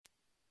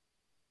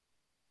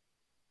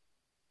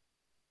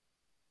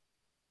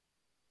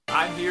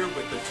I'm here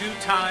with the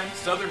two-time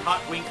Southern Hot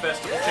Wing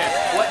Festival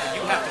champion. What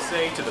do you have to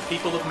say to the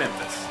people of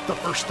Memphis? The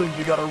first thing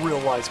you gotta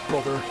realize,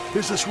 brother,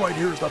 is this right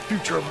here is the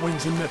future of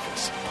wings in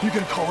Memphis. You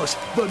can call us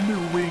the New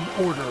Wing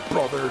Order,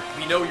 brother.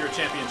 We know your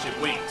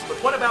championship wings,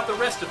 but what about the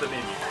rest of the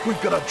menu?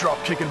 We've got a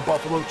drop-kicking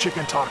buffalo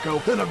chicken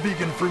taco and a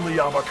vegan-friendly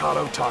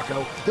avocado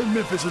taco. And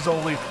Memphis is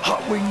only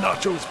hot wing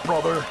nachos,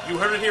 brother. You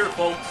heard it here,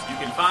 folks. You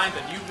can find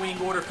the New Wing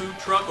Order food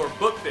truck or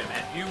book them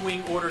at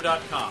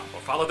newwingorder.com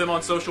or follow them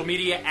on social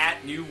media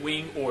at New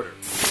Wing Order.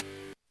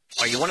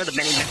 Are you one of the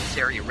many Memphis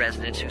area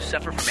residents who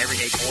suffer from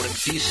everyday boredom?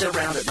 Do you sit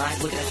around at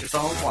night looking at your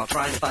phone while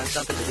trying to find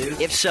something to do?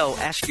 If so,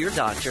 ask your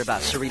doctor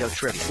about Cerrito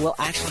Trivia. Well,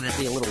 actually, that'd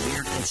be a little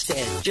weird.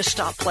 Instead, just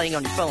stop playing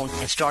on your phone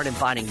and start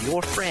inviting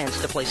your friends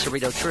to play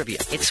Cerrito Trivia.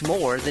 It's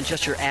more than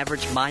just your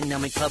average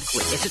mind-numbing pub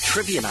quiz. It's a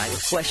trivia night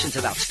with questions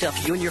about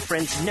stuff you and your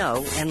friends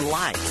know and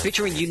like,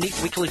 featuring unique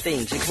weekly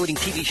themes, including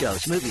TV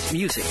shows, movies,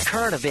 music,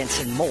 current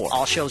events, and more.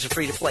 All shows are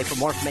free to play. For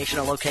more information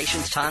on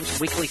locations, times,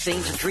 weekly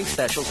themes, and drink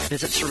specials,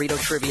 visit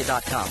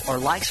CerritoTrivia.com. Or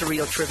like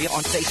Cerrito Trivia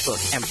on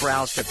Facebook and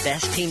browse the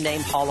Best Team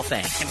Name Hall of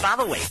Fame. And by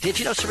the way, did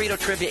you know Cerrito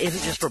Trivia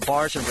isn't just for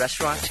bars and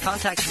restaurants?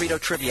 Contact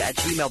CerritoTrivia at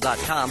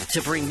gmail.com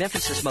to bring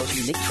Memphis' most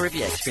unique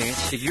trivia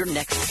experience to your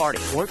next party,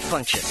 work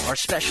function, or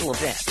special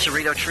event.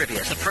 Cerrito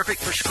Trivia is the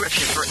perfect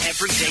prescription for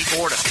everyday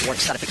boredom.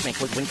 Warning: side effects may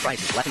include wing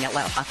prices, laughing out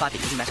loud, high five,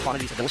 eating mass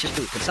quantities of delicious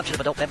food, consumption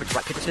of adult beverage,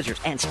 rock, paper, scissors,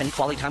 and spending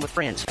quality time with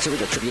friends.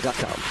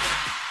 CerritoTrivia.com.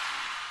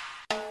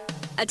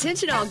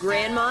 Attention all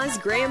grandmas,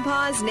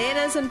 grandpas,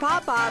 nanas, and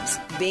pop-pops.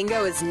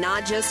 Bingo is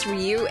not just for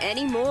you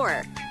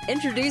anymore.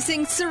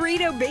 Introducing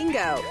Cerrito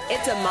Bingo.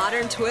 It's a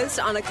modern twist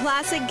on a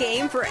classic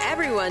game for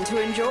everyone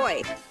to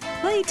enjoy.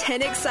 Play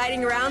 10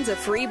 exciting rounds of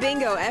free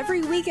bingo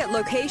every week at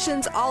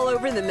locations all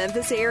over the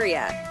Memphis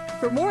area.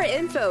 For more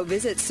info,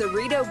 visit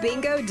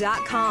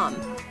CerritoBingo.com.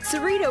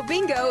 Cerrito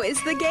Bingo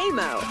is the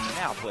game-o.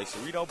 Now play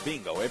Cerrito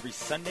Bingo every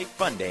Sunday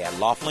fun day at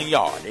Laughlin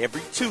Yard,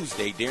 every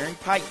Tuesday during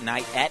Pike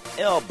Night at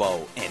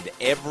Elbow, and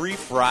every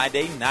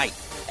Friday night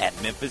at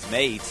Memphis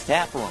Maid's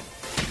Tap Room.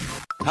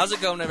 How's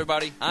it going,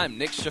 everybody? I'm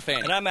Nick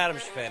Schifani. And I'm Adam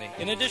Schifani.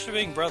 In addition to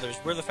being brothers,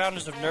 we're the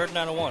founders of Nerd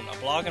 901, a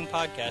blog and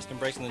podcast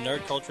embracing the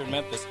nerd culture in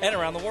Memphis and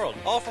around the world,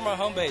 all from our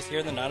home base here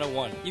in the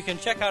 901. You can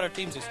check out our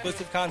team's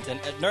exclusive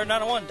content at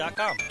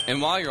nerd901.com.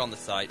 And while you're on the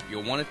site,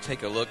 you'll want to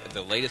take a look at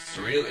the latest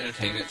Cerrito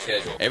Entertainment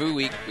schedule. Every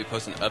week, we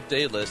post an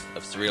updated list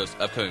of Cerrito's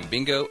upcoming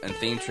bingo and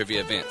themed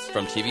trivia events,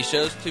 from TV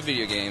shows to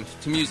video games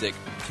to music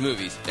to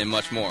movies and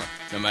much more.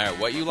 No matter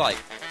what you like,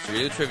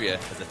 Cerrito Trivia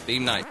has a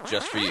theme night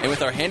just for you. And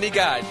with our handy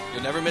guide,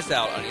 you'll never miss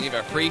out on any of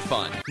our free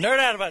fun. Nerd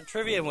out about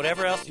trivia and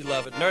whatever else you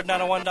love at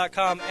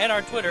nerd901.com and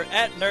our Twitter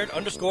at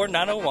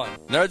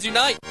nerd_901. Nerds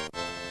unite!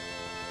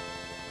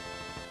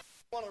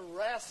 Want to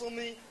wrestle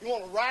me? You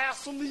want to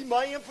wrestle me,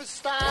 Memphis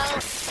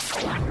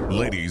style?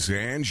 Ladies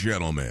and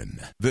gentlemen,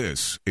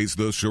 this is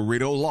the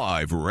Cerrito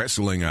Live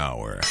Wrestling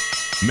Hour.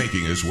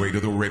 Making his way to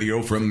the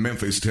radio from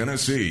Memphis,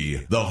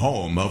 Tennessee, the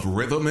home of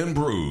rhythm and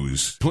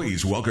brews.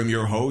 Please welcome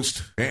your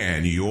host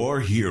and your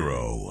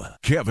hero,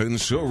 Kevin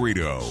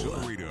Cerrito.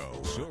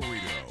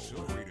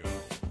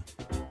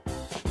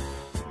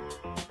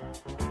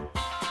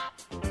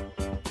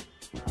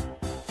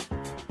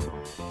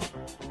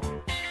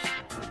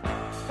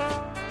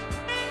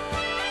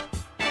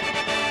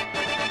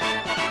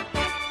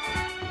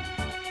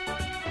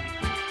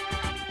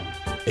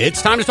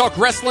 It's time to talk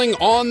wrestling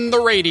on the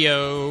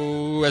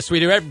radio, as we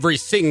do every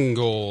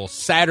single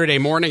Saturday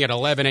morning at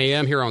 11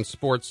 a.m. here on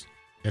Sports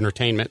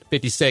Entertainment,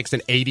 56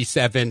 and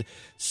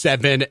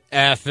 87.7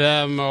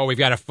 FM. Oh, we've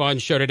got a fun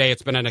show today.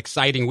 It's been an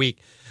exciting week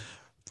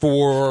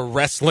for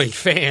wrestling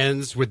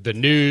fans with the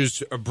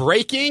news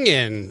breaking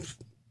and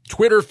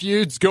Twitter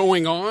feuds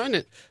going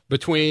on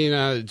between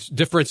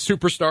different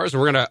superstars.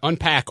 And we're going to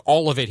unpack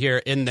all of it here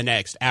in the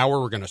next hour.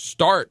 We're going to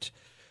start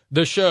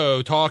the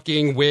show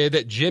talking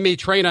with Jimmy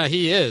Traina.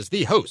 He is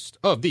the host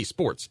of the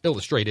Sports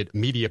Illustrated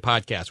Media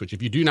Podcast, which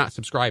if you do not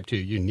subscribe to,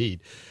 you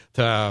need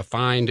to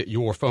find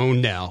your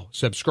phone now.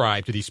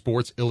 Subscribe to the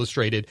Sports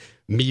Illustrated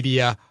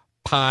Media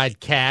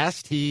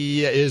Podcast.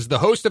 He is the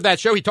host of that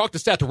show. He talked to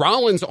Seth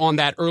Rollins on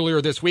that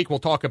earlier this week. We'll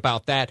talk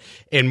about that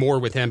and more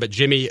with him. But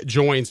Jimmy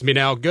joins me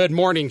now. Good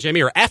morning,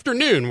 Jimmy, or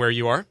afternoon where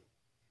you are.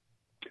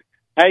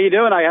 How you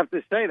doing? I have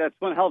to say, that's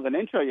one hell of an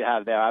intro you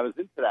have there. I was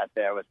into that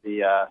there with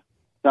the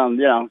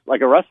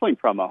like a wrestling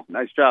promo.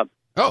 Nice job.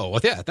 Oh, well,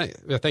 yeah, thank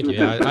you.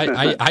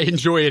 I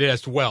enjoy it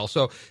as well.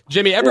 So,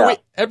 Jimmy,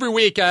 every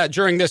week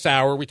during this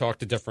hour, we talk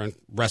to different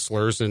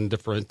wrestlers and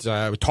different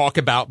we talk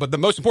about. But the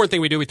most important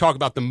thing we do, we talk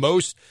about the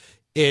most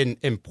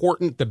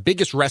the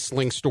biggest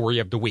wrestling story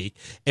of the week.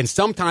 And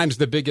sometimes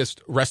the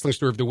biggest wrestling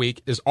story of the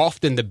week is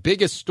often the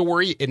biggest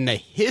story in the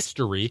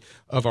history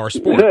of our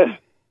sport.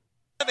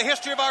 The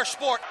history of our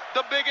sport,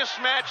 the biggest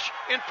match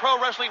in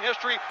pro wrestling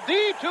history,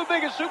 the two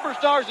biggest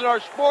superstars in our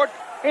sport,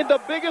 in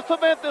the biggest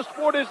event the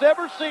sport has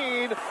ever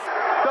seen,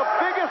 the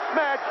biggest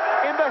match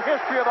in the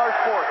history of our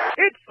sport.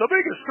 It's the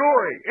biggest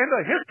story in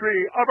the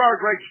history of our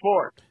great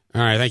sport.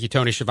 All right, thank you,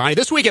 Tony Schiavone.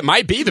 This week it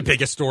might be the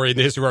biggest story in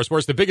the history of our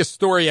sports, the biggest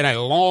story in a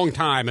long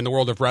time in the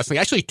world of wrestling.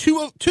 Actually,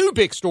 two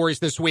big stories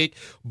this week,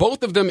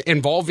 both of them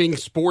involving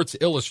Sports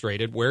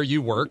Illustrated, where you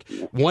work.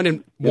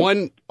 One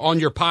on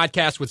your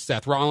podcast with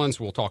Seth Rollins.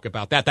 We'll talk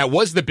about that. That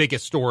was the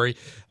biggest story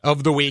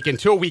of the week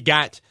until we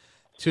got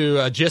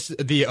to just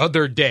the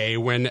other day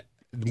when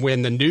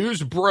the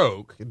news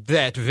broke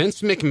that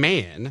Vince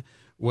McMahon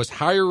was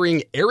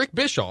hiring Eric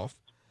Bischoff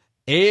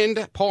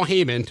and Paul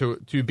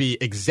Heyman to be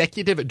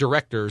executive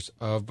directors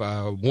of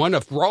one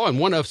of Raw and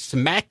one of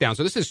SmackDown.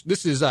 So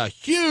this is a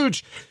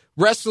huge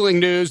wrestling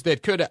news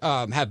that could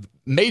have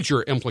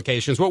major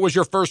implications. What was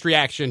your first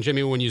reaction,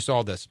 Jimmy, when you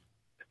saw this?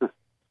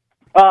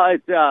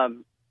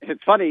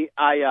 It's funny.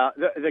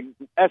 The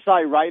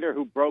SI writer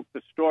who broke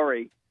the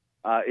story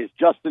is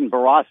Justin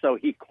Barrasso.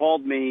 He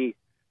called me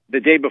the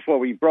day before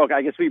we broke.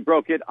 I guess we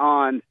broke it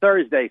on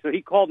Thursday. So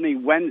he called me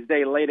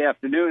Wednesday late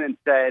afternoon and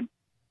said,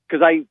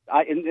 because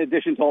I, in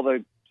addition to all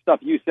the stuff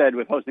you said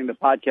with hosting the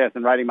podcast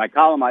and writing my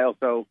column, I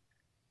also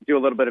do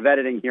a little bit of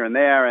editing here and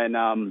there.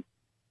 And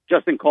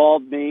Justin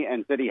called me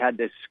and said he had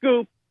this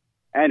scoop,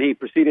 and he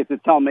proceeded to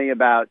tell me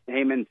about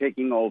Heyman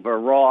taking over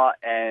Raw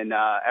and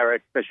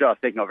Eric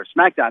Bischoff taking over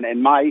SmackDown.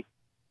 And my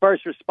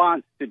first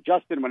response to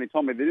Justin when he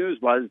told me the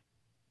news was,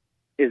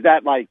 is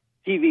that like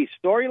TV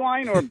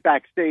storyline or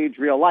backstage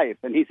real life?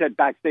 And he said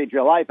backstage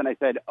real life. And I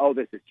said, oh,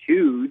 this is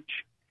huge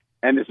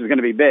and this is going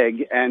to be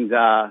big. And,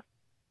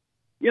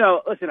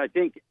 listen, I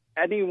think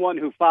anyone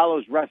who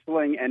follows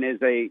wrestling and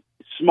is a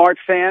smart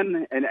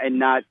fan and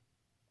not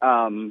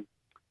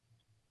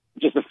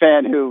just a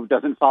fan who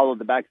doesn't follow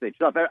the backstage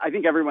stuff, I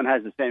think everyone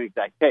has the same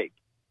exact take.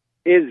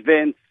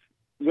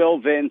 Will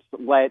Vince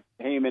let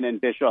Heyman and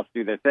Bischoff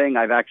do their thing?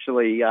 I've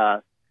actually,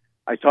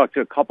 I talked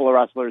to a couple of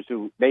wrestlers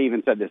who they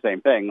even said the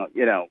same thing.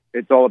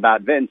 It's all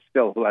about Vince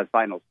still, who has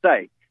final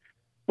say.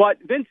 But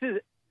Vince is,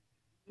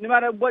 no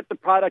matter what the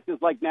product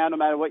is like now, no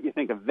matter what you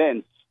think of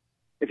Vince,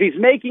 if he's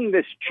making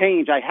this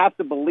change, I have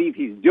to believe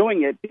he's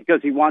doing it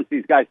because he wants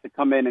these guys to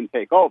come in and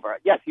take over.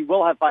 Yes, he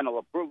will have final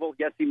approval.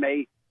 Yes, he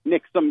may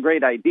nix some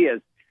great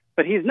ideas,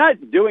 but he's not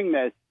doing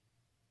this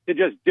to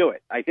just do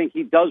it. I think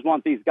he does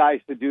want these guys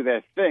to do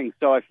their thing.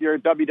 So if you're a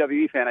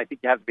WWE fan, I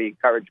think you have to be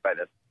encouraged by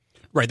this.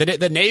 Right.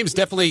 The names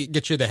definitely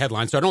get you the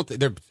headline. So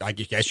I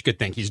guess you could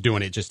think he's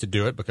doing it just to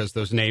do it because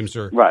those names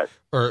are right.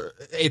 Or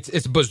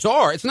it's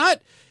bizarre. It's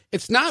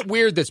not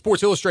weird that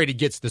Sports Illustrated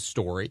gets the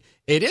story.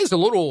 It is a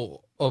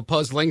little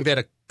puzzling that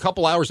a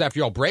couple hours after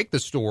y'all break the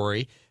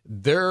story,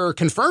 they're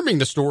confirming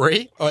the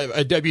story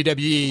at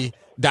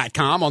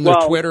WWE.com on their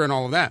Twitter and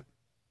all of that.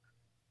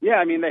 Yeah,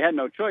 I mean, they had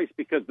no choice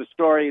because the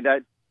story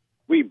that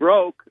we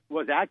broke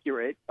was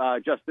accurate.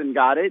 Justin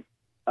got it.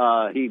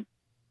 He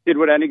did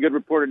what any good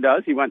reporter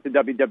does. He went to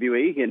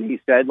WWE and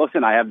he said,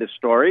 listen, I have this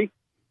story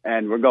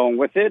and we're going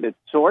with it. It's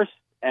sourced.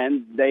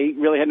 And they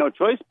really had no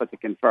choice but to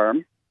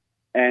confirm.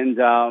 And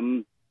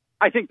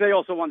I think they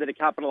also wanted to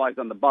capitalize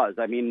on the buzz.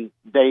 I mean,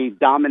 they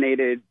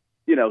dominated,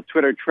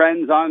 Twitter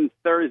trends on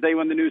Thursday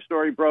when the news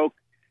story broke.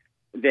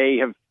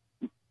 They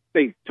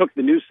took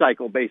the news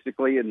cycle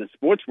basically in the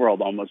sports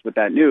world almost with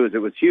that news. It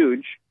was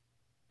huge.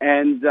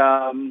 And,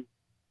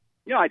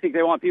 I think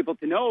they want people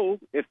to know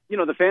if,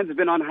 the fans have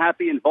been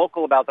unhappy and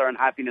vocal about their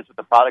unhappiness with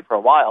the product for a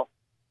while.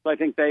 So I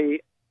think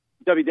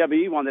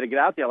WWE wanted to get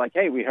out there like,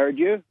 hey, we heard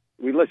you.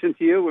 We listened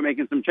to you. We're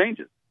making some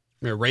changes.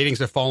 Ratings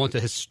have fallen to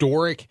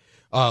historic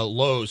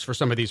lows for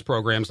some of these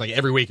programs. Like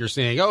every week you're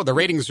seeing, the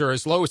ratings are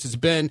as low as it's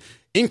been,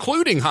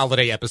 including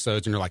holiday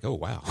episodes. And you're like, oh,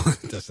 wow,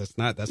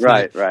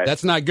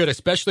 that's not good,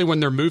 especially when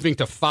they're moving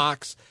to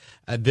Fox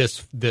this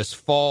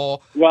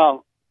fall.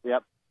 Well,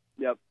 yep.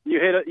 You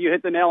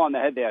hit the nail on the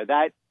head there.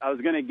 That I was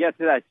going to get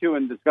to that too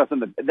and discuss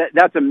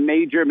that's a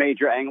major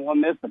angle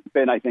on this that's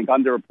been, I think,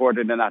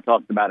 underreported and not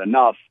talked about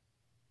enough.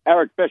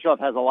 Eric Bischoff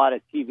has a lot of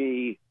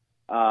TV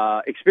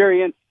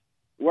experience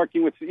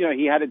working with,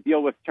 he had a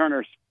deal with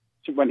Turner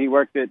when he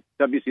worked at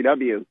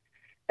WCW.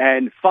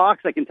 And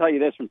Fox, I can tell you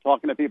this from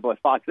talking to people at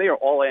Fox, they are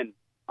all in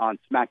on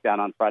SmackDown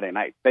on Friday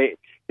night. They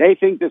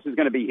think this is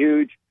going to be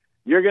huge.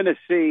 You're going to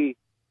see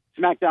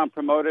SmackDown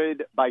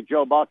promoted by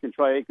Joe Buck and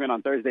Troy Aikman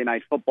on Thursday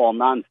Night Football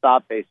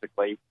nonstop,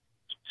 basically.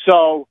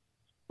 So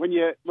when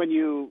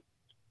you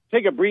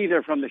take a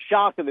breather from the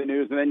shock of the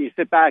news and then you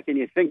sit back and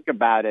you think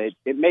about it,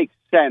 it makes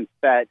sense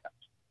that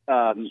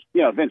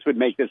Vince would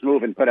make this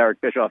move and put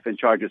Eric Bischoff in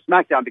charge of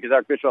SmackDown because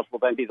Eric Bischoff will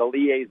then be the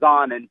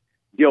liaison and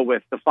deal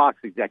with the Fox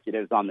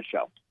executives on the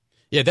show.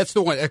 Yeah, that's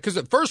the one. Because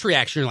the first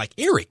reaction, you're like,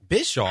 Eric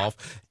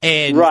Bischoff?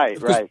 And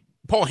right.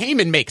 Paul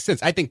Heyman makes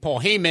sense. I think Paul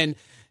Heyman,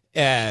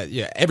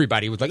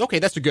 everybody was like, okay,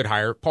 that's a good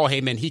hire. Paul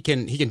Heyman, he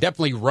can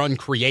definitely run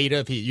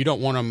creative. You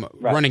don't want him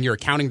running your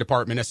accounting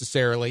department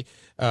necessarily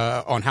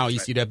on how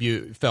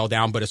ECW fell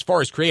down. But as far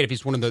as creative,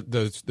 he's one of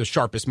the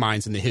sharpest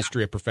minds in the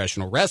history of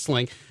professional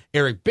wrestling.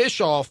 Eric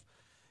Bischoff,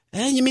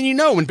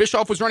 when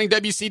Bischoff was running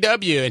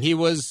WCW and he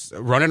was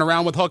running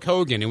around with Hulk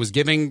Hogan and was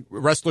giving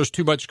wrestlers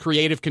too much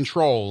creative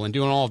control and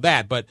doing all of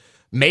that. But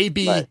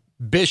maybe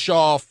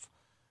Bischoff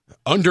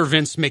under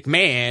Vince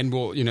McMahon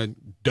will,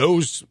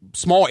 those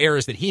small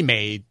errors that he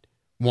made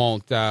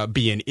won't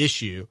be an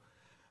issue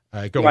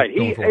going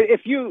right. forward.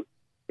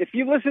 If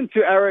you listen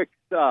to Eric's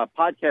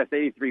podcast,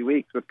 83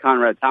 Weeks with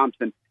Conrad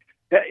Thompson,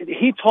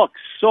 he talks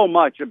so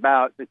much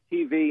about the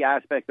TV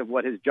aspect of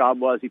what his job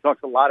was. He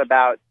talks a lot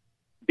about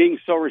being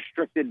so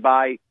restricted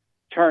by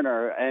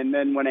Turner, and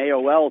then when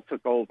AOL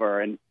took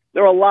over, and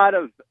there are a lot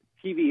of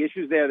TV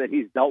issues there that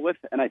he's dealt with,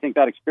 and I think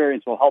that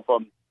experience will help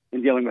him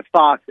in dealing with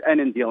Fox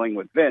and in dealing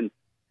with Vince.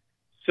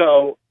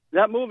 So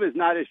that move is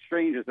not as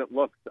strange as it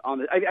looks.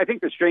 I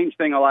think the strange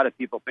thing a lot of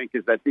people think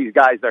is that these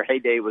guys, their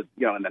heyday was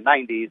in the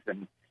 90s,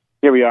 and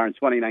here we are in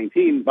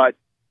 2019. But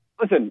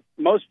listen,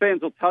 most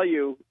fans will tell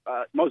you,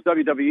 most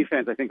WWE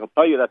fans I think will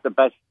tell you that the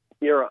best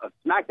era of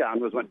SmackDown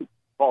was when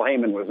Paul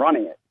Heyman was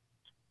running it.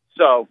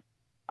 So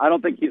I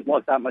don't think he's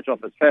lost that much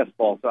off his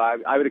fastball. So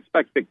I would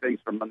expect big things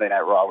from Monday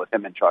Night Raw with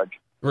him in charge.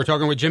 We're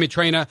talking with Jimmy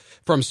Traina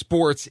from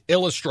Sports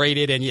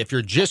Illustrated. And if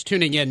you're just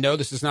tuning in, no,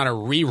 this is not a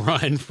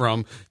rerun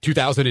from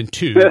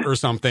 2002 or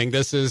something.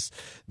 This is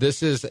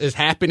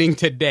happening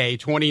today,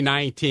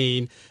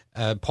 2019.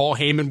 Paul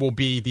Heyman will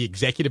be the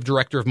executive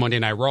director of Monday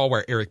Night Raw,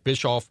 where Eric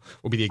Bischoff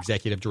will be the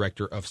executive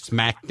director of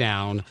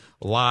SmackDown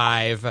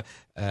Live.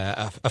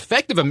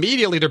 Effective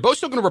immediately, they're both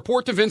still going to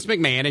report to Vince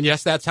McMahon. And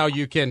yes, that's how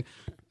you can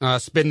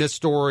spin this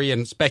story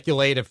and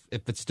speculate if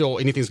it's still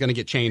anything's going to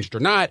get changed or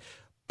not.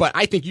 But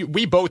I think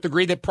we both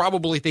agree that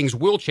probably things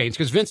will change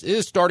because Vince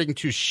is starting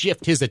to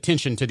shift his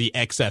attention to the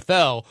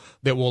XFL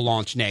that will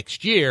launch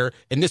next year.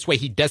 And this way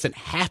he doesn't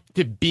have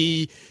to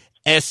be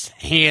as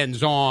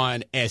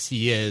hands-on as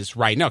he is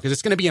right now because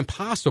it's going to be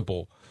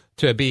impossible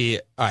to be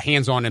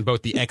hands-on in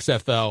both the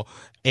XFL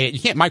and you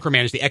can't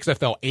micromanage the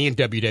XFL and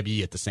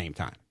WWE at the same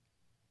time.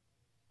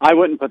 I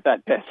wouldn't put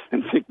that past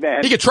Vince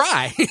McMahon. He could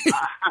try.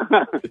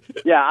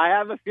 Yeah, I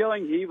have a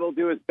feeling he will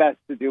do his best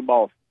to do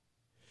both.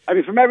 I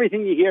mean, from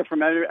everything you hear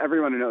from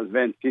everyone who knows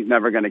Vince, he's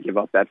never going to give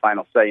up that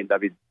final say in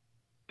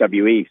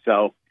WWE.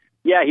 So,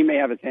 yeah, he may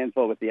have his hands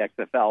full with the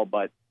XFL,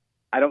 but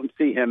I don't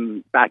see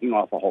him backing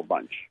off a whole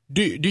bunch.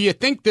 Do you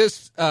think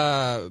this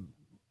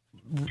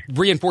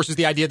reinforces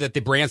the idea that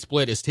the brand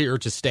split is here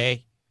to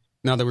stay?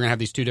 Now that we're going to have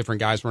these two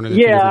different guys running the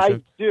two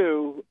different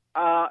shows?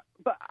 I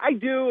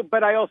do,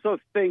 but I also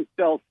think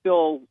they'll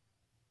still,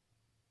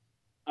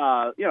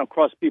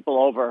 cross people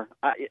over.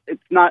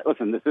 It's not,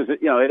 listen, this is,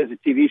 it is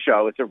a TV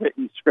show. It's a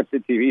written,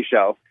 scripted TV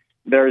show.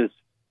 There's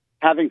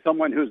having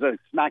someone who's a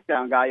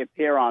SmackDown guy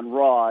appear on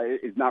Raw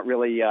is not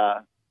really,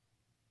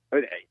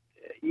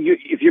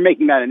 if you're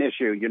making that an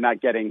issue, you're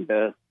not getting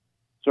the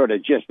sort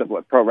of gist of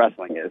what pro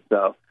wrestling is.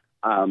 So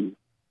I'm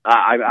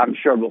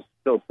sure we'll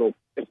still,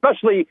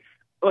 especially,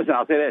 listen,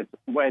 I'll say this,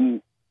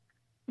 when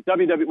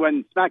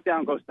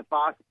SmackDown goes to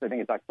Fox, I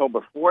think it's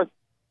October 4th,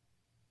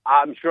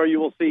 I'm sure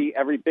you will see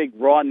every big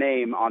Raw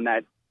name on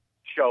that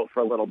show for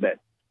a little bit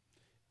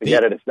to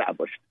get it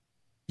established.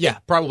 Yeah,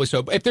 probably so.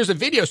 If there's a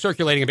video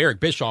circulating of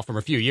Eric Bischoff from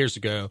a few years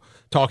ago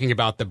talking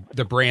about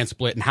the brand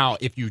split and how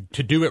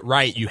to do it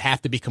right, you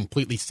have to be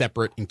completely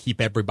separate and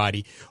keep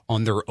everybody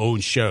on their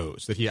own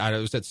shows. That I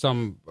was at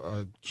some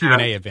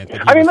Q&A event.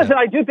 I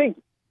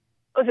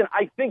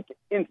think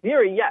in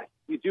theory, yes,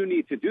 you do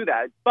need to do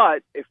that.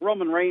 But if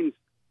Roman Reigns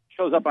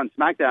shows up on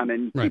SmackDown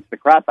and beats the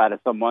crap out of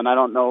someone, I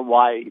don't know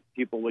why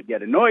people would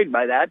get annoyed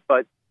by that,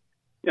 but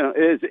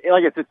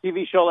it's a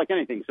TV show like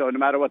anything. So no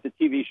matter what the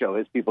TV show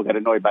is, people get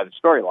annoyed by the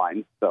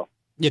storyline. So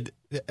yeah,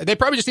 they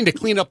probably just need to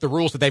clean up the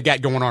rules that they've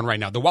got going on right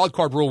now. The wild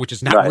card rule, which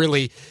is not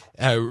really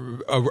a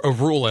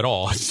rule at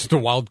all. It's just the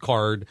wild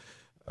card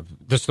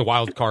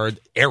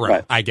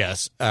era, I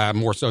guess,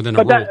 more so than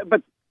a rule.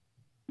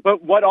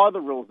 But what are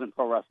the rules in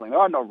pro wrestling? There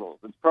are no rules.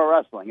 It's pro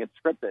wrestling. It's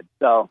scripted.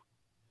 So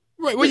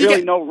right, there's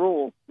really no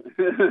rules.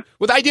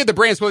 Well, the idea of the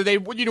brand split,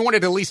 you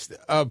wanted to at least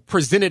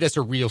present it as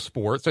a real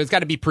sport. So it's got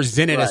to be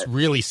presented as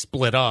really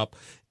split up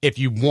if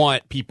you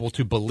want people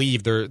to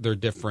believe they're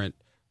different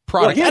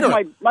products.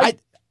 Well,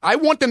 I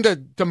want them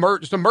to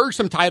merge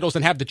some titles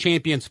and have the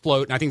champions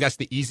float, and I think that's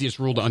the easiest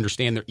rule to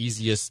understand, the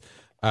easiest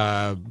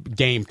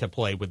game to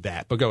play with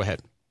that. But go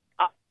ahead.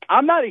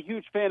 I'm not a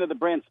huge fan of the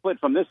brand split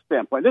from this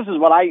standpoint. This is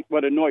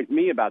what annoys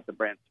me about the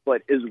brand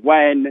split is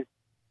when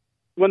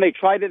they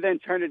try to then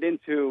turn it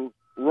into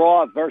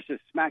Raw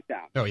versus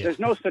SmackDown. Oh, yeah. There's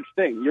no such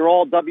thing. You're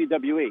all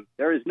WWE.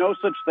 There is no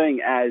such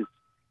thing as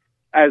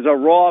a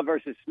Raw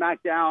versus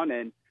SmackDown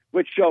and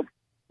which show,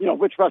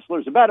 which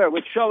wrestlers are better,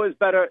 which show is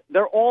better.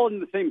 They're all in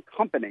the same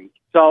company.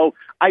 So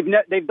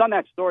they've done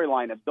that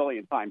storyline a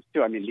billion times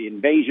too. I mean, the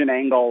invasion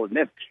angle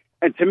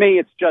and to me,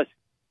 it's just,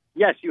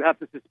 yes, you have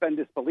to suspend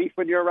disbelief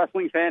when you're a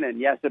wrestling fan, and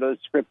yes, it is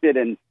scripted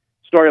and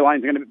storylines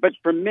are going to be. But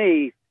for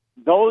me,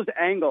 those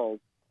angles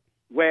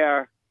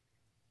where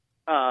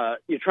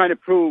you're trying to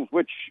prove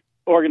which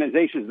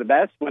organization is the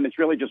best when it's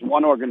really just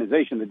one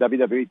organization, the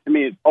WWE, to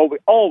me, is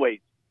always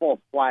falls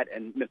flat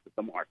and misses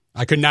the mark.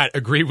 I could not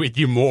agree with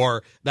you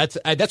more. That's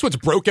what's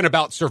broken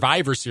about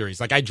Survivor Series.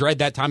 Like, I dread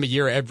that time of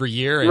year every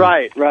year. And,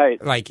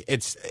 right. Like,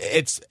 it's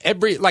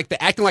every, like,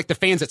 acting like the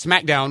fans at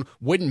SmackDown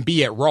wouldn't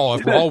be at Raw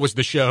if Raw was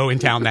the show in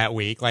town that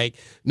week. Like,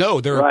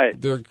 no,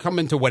 they're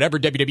coming to whatever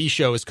WWE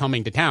show is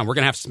coming to town. We're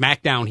gonna have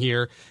SmackDown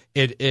here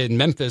in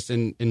Memphis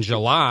in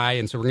July,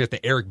 and so we're gonna get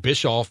the Eric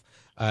Bischoff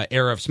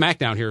era of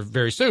SmackDown here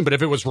very soon. But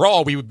if it was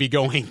Raw, we would be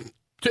going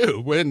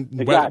too. Well,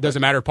 it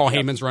doesn't matter if Paul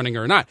Heyman's running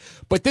or not.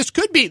 But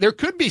there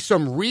could be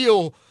some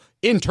real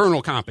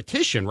internal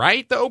competition,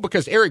 right? Though,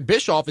 because Eric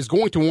Bischoff is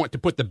going to want to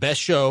put the best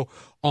show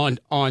on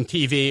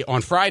TV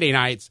on Friday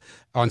nights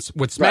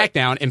with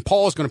SmackDown, and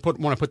Paul is going to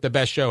want to put the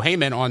best show,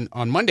 Heyman,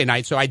 on Monday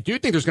night. So I do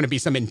think there's going to be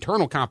some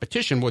internal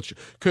competition, which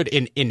could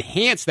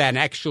enhance that and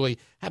actually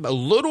have a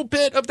little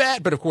bit of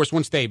that. But of course,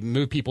 once they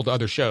move people to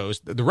other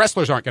shows, the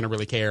wrestlers aren't going to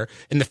really care,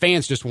 and the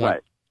fans just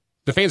want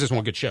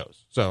good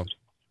shows. So.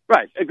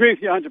 Right. Agree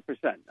with you 100%.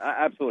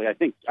 Absolutely. I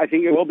think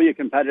it will be a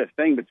competitive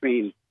thing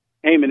between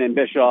Heyman and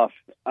Bischoff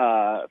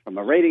from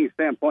a ratings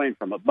standpoint,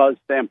 from a buzz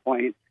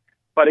standpoint.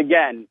 But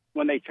again,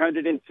 when they turned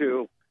it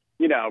into,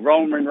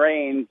 Roman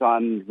Reigns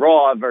on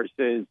Raw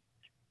versus,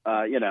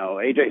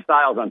 AJ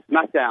Styles on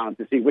SmackDown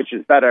to see which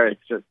is better, it's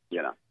just,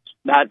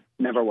 that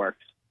never works.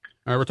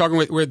 All right, we're talking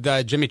with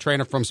Jimmy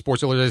Traina from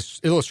Sports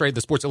Illustrated,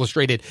 the Sports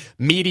Illustrated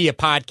Media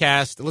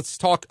Podcast. Let's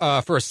talk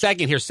for a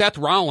second here. Seth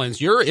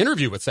Rollins, your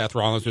interview with Seth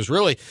Rollins was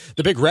really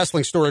the big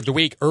wrestling story of the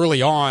week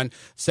early on.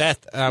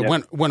 Seth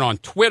went on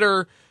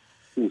Twitter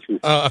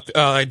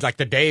like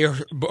the day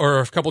or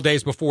a couple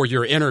days before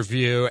your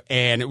interview,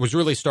 and it was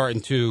really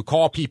starting to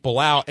call people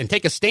out and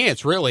take a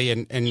stance, really,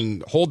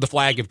 and hold the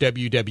flag of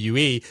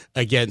WWE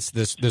against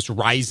this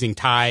rising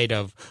tide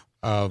of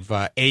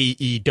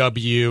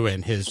AEW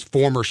and his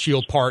former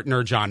Shield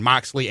partner, Jon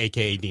Moxley,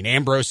 a.k.a. Dean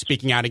Ambrose,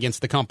 speaking out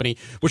against the company,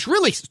 which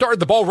really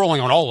started the ball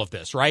rolling on all of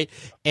this, right?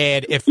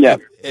 And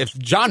if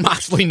Jon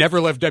Moxley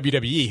never left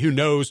WWE, who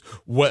knows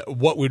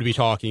what we'd be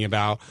talking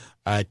about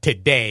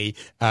today,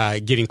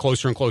 getting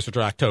closer and closer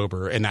to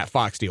October in that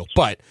Fox deal.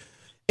 But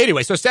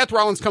anyway, so Seth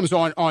Rollins comes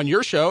on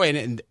your show,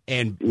 and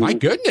my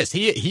goodness,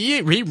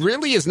 he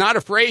really is not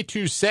afraid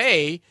to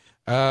say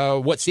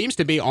what seems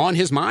to be on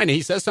his mind. And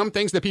he says some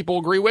things that people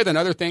agree with, and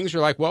other things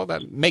you're like, well,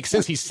 that makes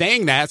sense. He's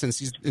saying that since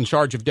he's in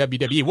charge of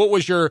WWE. What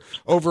was your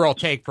overall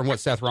take from what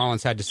Seth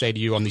Rollins had to say to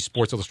you on the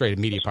Sports Illustrated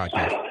Media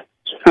Podcast?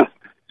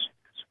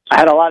 I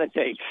had a lot of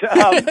takes.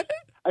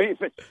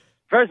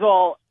 First of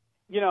all,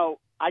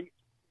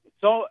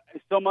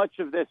 so much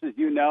of this, as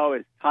you know,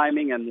 is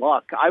timing and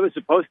luck. I was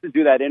supposed to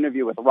do that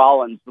interview with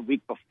Rollins the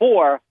week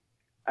before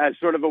as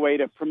sort of a way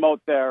to promote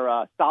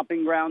their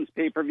Stomping Grounds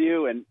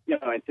pay-per-view and,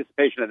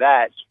 anticipation of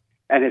that.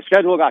 And his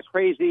schedule got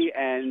crazy,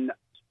 and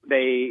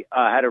they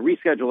had to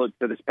reschedule it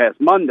to this past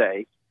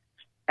Monday.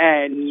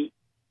 And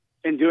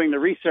in doing the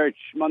research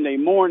Monday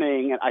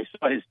morning, I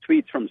saw his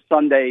tweets from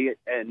Sunday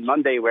and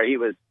Monday where he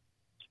was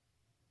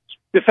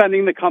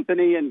defending the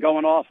company and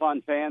going off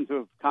on fans who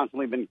have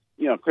constantly been,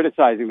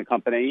 criticizing the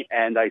company.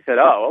 And I said,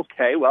 oh,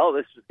 okay, well,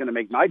 this is going to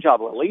make my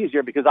job a little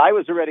easier, because I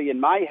was already in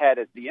my head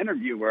as the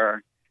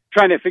interviewer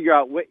trying to figure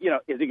out,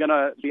 is he going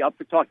to be up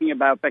for talking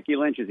about Becky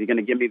Lynch? Is he going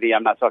to give me the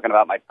I'm not talking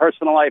about my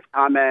personal life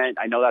comment?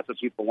 I know that's what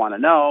people want to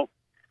know.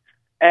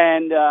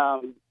 And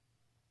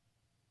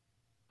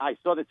I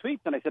saw the tweets,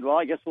 and I said, well,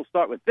 I guess we'll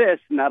start with this,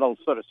 and that'll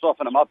sort of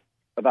soften him up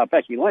about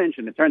Becky Lynch.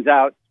 And it turns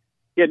out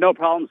he had no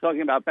problems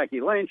talking about Becky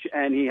Lynch,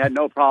 and he had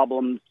no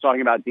problems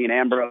talking about Dean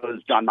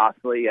Ambrose, Jon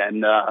Moxley,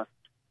 and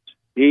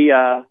he,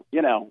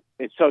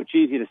 it's so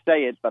cheesy to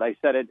say it, but I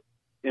said it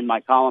in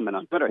my column and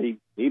on Twitter.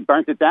 He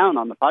burnt it down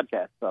on the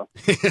podcast. So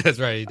that's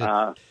right. He did.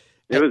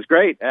 It was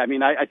great. I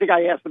mean, I think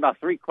I asked about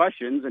 3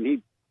 questions, and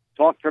he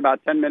talked for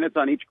about 10 minutes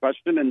on each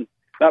question, and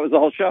that was the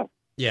whole show.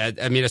 Yeah,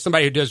 I mean, as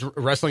somebody who does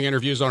wrestling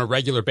interviews on a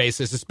regular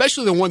basis,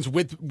 especially the ones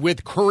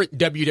with current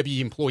WWE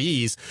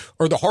employees,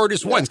 are the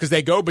hardest ones, because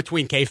they go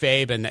between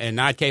kayfabe and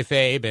not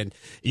kayfabe, and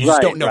you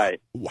just don't know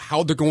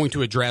how they're going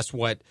to address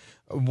what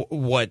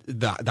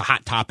the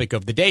hot topic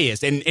of the day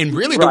is. And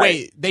really the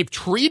way they've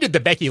treated the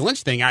Becky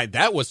Lynch thing,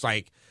 that was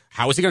like,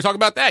 how is he going to talk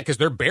about that? Because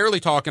they're barely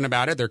talking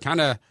about it. They're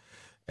kind of,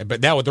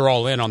 but now they're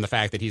all in on the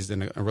fact that he's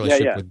in a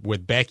relationship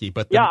with Becky.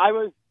 But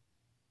I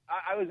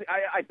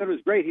thought it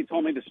was great. He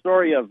told me the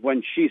story of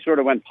when she sort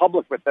of went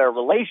public with their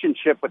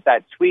relationship, with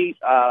that tweet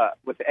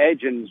with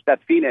Edge and Beth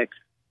Phoenix.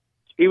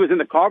 He was in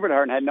the car with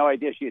her and had no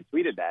idea she had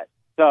tweeted that.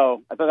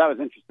 So I thought that was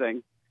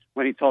interesting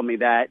when he told me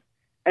that.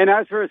 And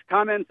as for his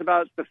comments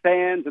about the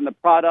fans and the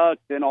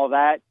product and all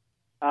that,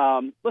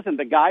 listen,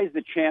 the guy's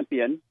the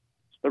champion.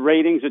 The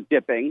ratings are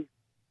dipping.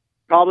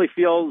 Probably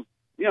feels,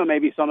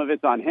 maybe some of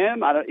it's on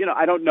him.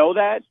 I don't know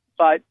that,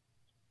 but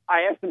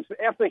I asked him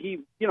after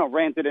he,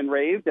 ranted and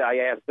raved.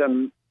 I asked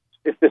him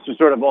if this was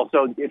sort of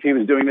also, if he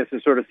was doing this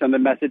to sort of send a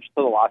message to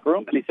the locker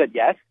room, and he said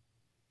yes.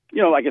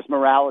 I guess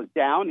morale is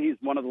down. He's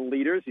one of the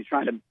leaders. He's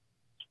trying to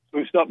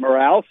boost up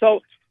morale.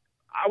 So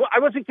I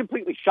wasn't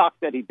completely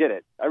shocked that he did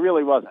it. I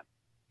really wasn't.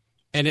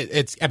 And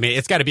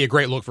it's got to be a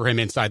great look for him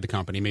inside the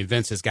company. I mean,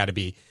 Vince has got to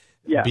be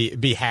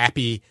be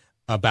happy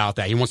about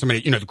that. He wants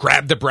somebody, to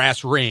grab the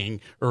brass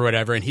ring or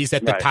whatever, and he's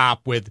at the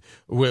top with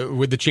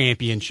the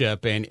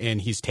championship,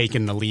 and he's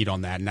taking the lead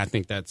on that. And I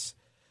think that's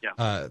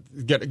going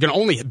to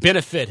only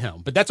benefit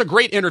him. But that's a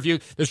great interview.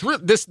 There's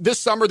this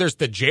summer, there's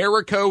the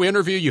Jericho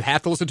interview you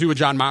have to listen to with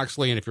John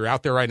Moxley. And if you're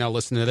out there right now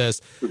listening to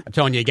this, I'm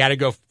telling you got to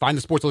go find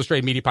the Sports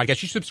Illustrated Media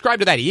Podcast. You subscribe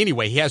to that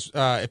anyway. He has,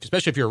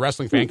 especially if you're a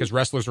wrestling fan, because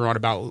wrestlers are on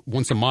about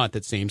once a month,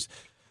 it seems.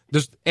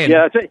 It's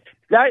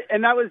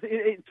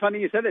funny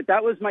you said it.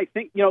 That was my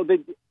thing.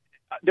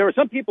 There were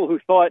some people who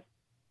thought,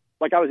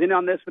 like I was in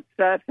on this with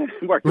Seth,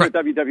 working with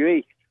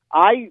WWE.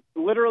 I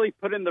literally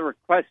put in the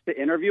request to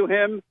interview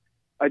him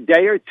a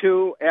day or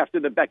two after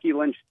the Becky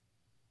Lynch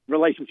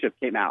relationship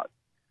came out,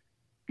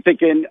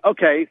 thinking,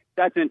 okay,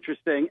 that's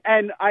interesting.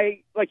 And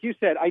I, like you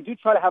said, I do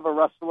try to have a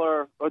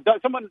wrestler or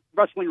someone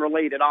wrestling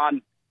related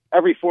on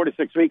every 4 to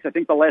 6 weeks. I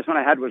think the last one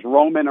I had was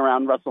Roman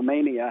around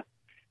WrestleMania.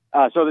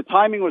 So the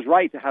timing was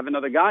right to have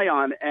another guy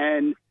on.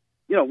 And,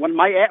 when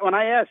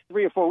I asked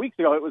 3 or 4 weeks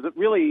ago, it was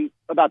really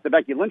about the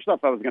Becky Lynch stuff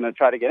I was going to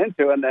try to get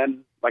into. And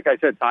then, like I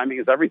said, timing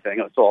is everything.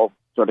 It's all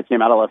sort of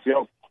came out of left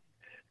field.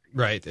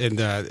 Right, and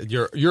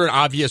you're an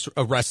obvious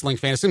wrestling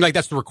fan. It seems like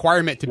that's the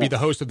requirement to be the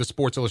host of the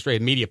Sports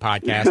Illustrated Media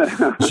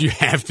Podcast. You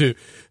have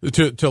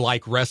to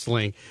like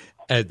wrestling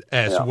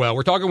as well.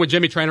 We're talking with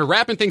Jimmy Traina,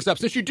 wrapping things up.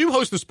 Since you do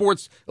host the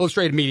Sports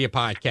Illustrated Media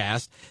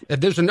Podcast,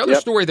 there's another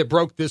story that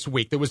broke this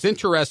week that was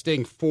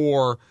interesting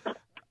for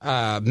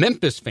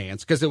Memphis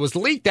fans, because it was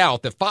leaked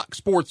out that Fox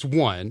Sports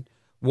 1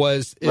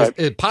 is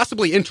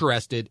possibly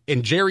interested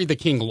in Jerry the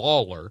King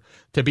Lawler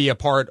to be a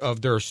part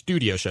of their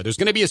studio show. There's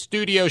going to be a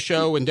studio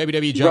show when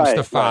WWE jumps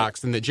to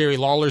Fox, and that Jerry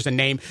Lawler's a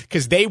name,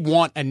 because they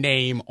want a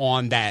name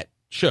on that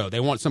show. They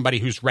want somebody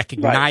who's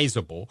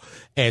recognizable,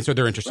 and so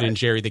they're interested in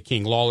Jerry the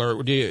King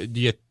Lawler. Do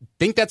you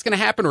think that's going to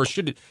happen, or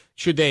should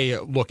they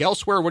look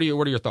elsewhere? What are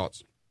your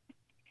thoughts?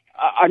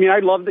 I mean, I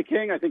love the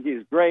King. I think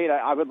he's great.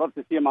 I would love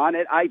to see him on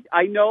it.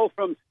 I know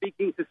from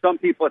speaking to some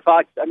people at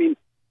Fox, I mean,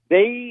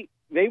 they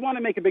want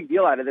to make a big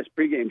deal out of this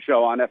pregame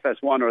show on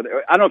FS1, or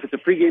I don't know if it's a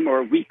pregame or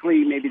a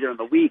weekly, maybe during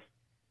the week.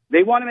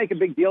 They want to make a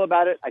big deal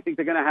about it. I think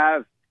they're going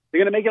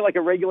to make it like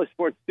a regular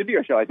sports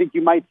studio show. I think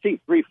you might see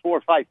 3,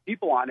 4, 5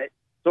 people on it.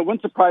 So it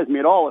wouldn't surprise me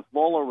at all if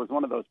Lawler was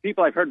one of those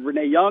people. I've heard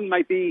Renee Young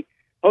might be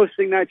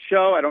hosting that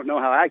show. I don't know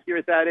how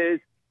accurate that is.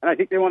 And I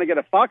think they want to get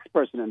a Fox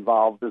person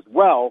involved as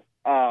well.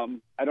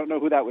 I don't know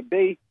who that would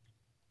be.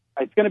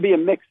 It's going to be a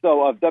mix,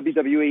 though, of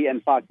WWE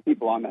and Fox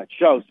people on that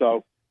show.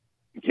 So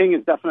the King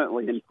is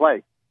definitely in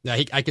play. Yeah,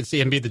 I could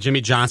see him be the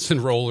Jimmy Johnson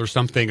role or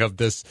something of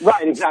this.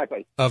 Right,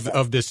 exactly.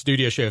 Of this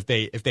studio show if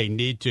they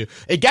need to.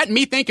 It got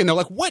me thinking, though,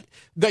 like what?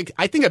 Like,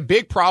 I think a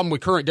big problem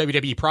with current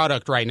WWE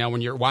product right now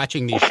when you're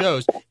watching these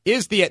shows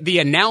is the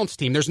announce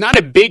team. There's not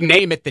a big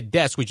name at the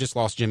desk. We just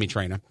lost Jimmy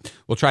Traina.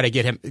 We'll try to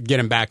get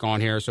him back on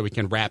here so we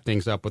can wrap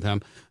things up with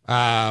him.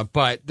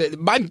 But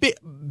my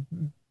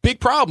big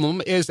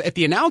problem is at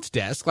the announce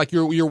desk. Like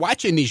you're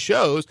watching these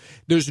shows,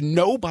 there's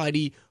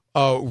nobody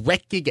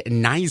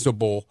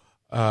recognizable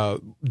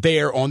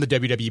there on the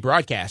WWE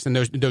broadcast. And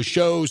those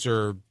shows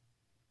are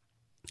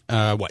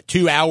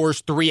 2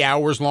 hours, 3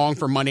 hours long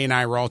for Monday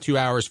Night Raw, 2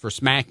 hours for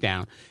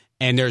SmackDown.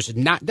 And there's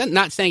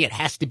not saying it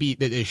has to be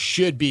that it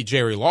should be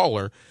Jerry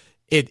Lawler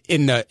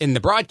in the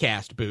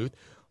broadcast booth,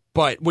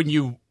 but when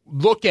you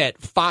look at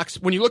Fox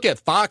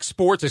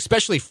Sports,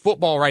 especially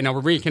football right now,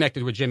 we're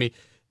reconnected with Jimmy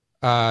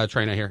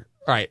Traina here.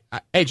 All right,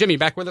 hey Jimmy,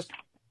 back with us?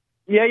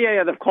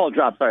 Yeah. The call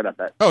dropped. Sorry about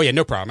that. Oh yeah,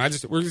 no problem.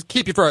 We'll just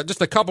keep you for just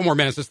a couple more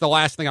minutes. It's the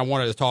last thing I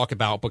wanted to talk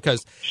about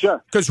because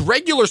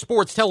regular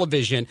sports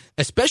television,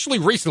 especially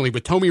recently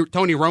with Tony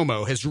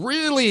Romo, has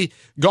really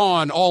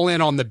gone all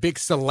in on the big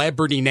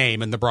celebrity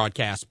name in the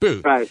broadcast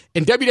booth. Right.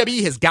 And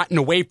WWE has gotten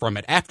away from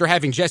it after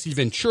having Jesse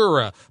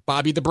Ventura,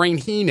 Bobby the Brain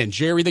Heenan,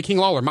 Jerry the King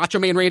Lawler, Macho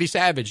Man Randy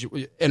Savage,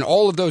 and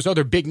all of those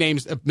other big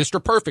names,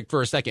 Mr. Perfect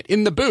for a second,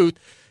 in the booth.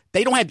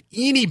 They don't have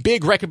any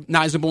big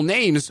recognizable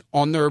names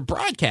on their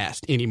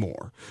broadcast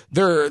anymore.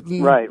 They're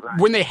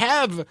when they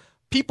have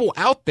people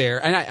out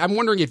there, and I'm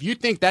wondering if you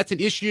think that's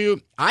an issue.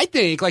 I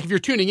think, like, if you're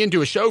tuning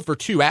into a show for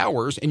 2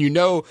 hours and you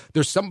know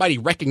there's somebody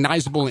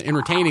recognizable and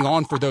entertaining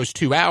on for those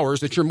 2 hours,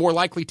 that you're more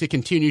likely to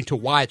continue to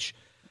watch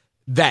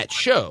that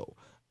show.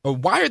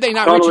 Why are they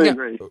not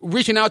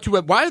reaching out to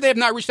it? Why have they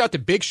not reached out to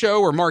Big Show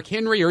or Mark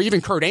Henry or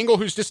even Kurt Angle,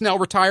 who's just now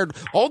retired?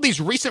 All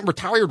these recent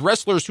retired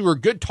wrestlers who are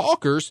good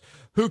talkers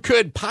who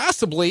could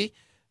possibly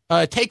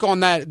take on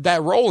that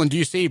role. And do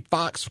you see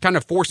Fox kind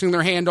of forcing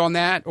their hand on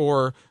that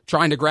or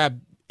trying to grab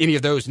any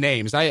of those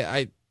names?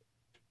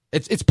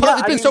 It's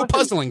been so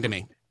puzzling to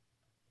me.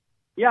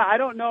 Yeah, I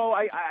don't know.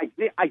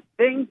 I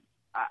think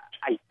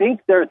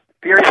there's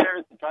spirit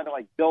there to try to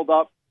build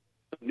up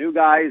some new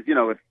guys.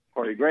 With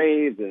Corey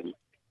Graves and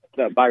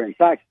Byron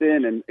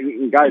Saxton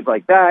and guys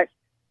like that.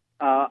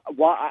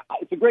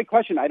 It's a great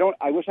question.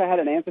 I wish I had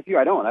an answer for you.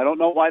 I don't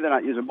know why they're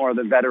not using more of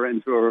the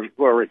veterans who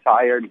are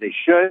retired. They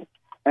should.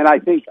 And I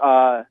think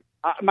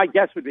my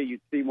guess would be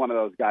you'd see one of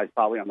those guys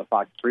probably on the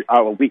Fox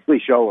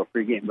weekly show or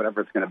pregame,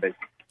 whatever it's going to be.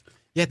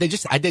 Yeah,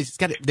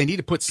 they need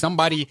to put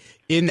somebody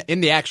in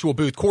the actual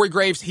booth. Corey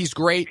Graves, he's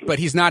great, but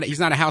he's not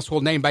a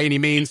household name by any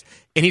means,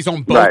 and he's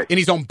on both and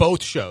he's on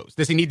both shows.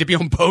 Does he need to be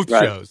on both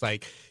shows?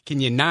 Like, can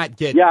you not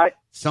get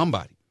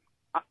somebody?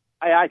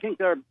 I think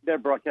their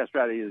broadcast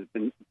strategy has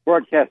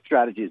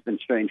been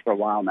strange for a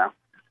while now.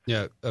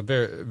 Yeah,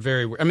 very,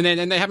 very. I mean,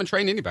 and they haven't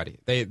trained anybody.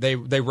 They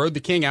rode the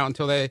king out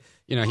until he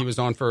was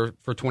on for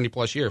 20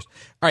 plus years.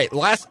 All right,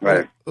 last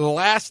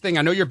thing.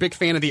 I know you're a big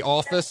fan of The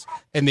Office,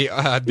 and the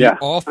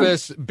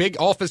Office, big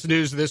Office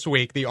news this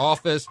week. The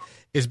Office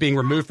is being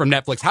removed from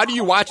Netflix. How do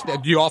you watch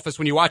The Office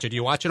when you watch it? Do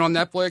you watch it on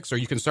Netflix? Or are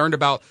you concerned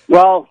about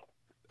a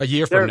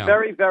year from now? There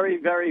are very, very,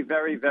 very,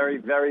 very, very,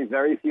 very,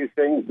 very few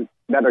things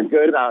that are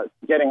good about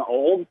getting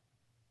old,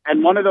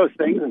 and one of those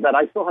things is that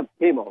I still have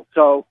cable,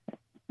 so.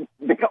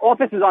 The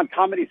Office is on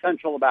Comedy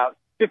Central about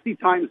 50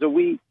 times a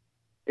week.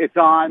 It's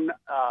on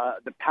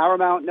the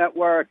Paramount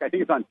Network. I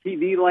think it's on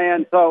TV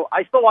Land. So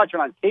I still watch it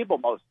on cable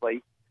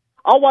mostly.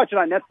 I'll watch it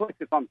on Netflix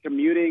if I'm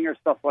commuting or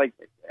stuff like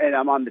that, and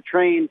I'm on the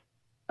train.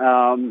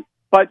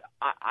 But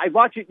I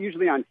watch it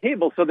usually on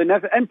cable. So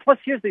and plus,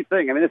 here's the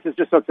thing. I mean, this is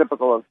just so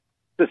typical of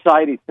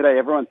society today.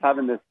 Everyone's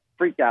having this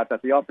freak out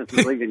that The Office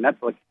is leaving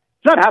Netflix.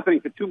 It's not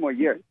happening for 2 more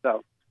years.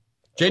 So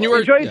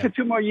enjoy it for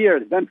 2 more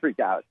years, then freak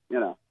out,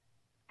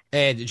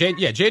 And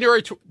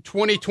January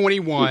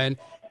 2021,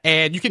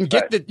 and you can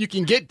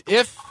get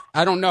if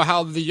I don't know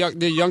how the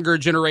younger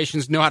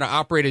generations know how to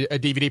operate a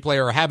DVD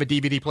player or have a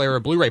DVD player or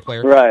a Blu-ray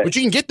player, right? But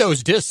you can get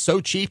those discs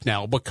so cheap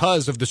now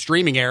because of the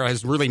streaming era.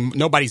 Has really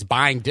nobody's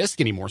buying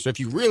disc anymore. So if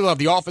you really love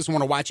The Office and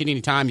want to watch it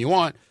anytime you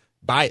want,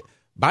 buy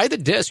the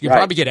disc. You can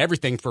probably get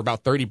everything for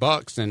about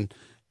 $30, and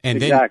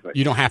then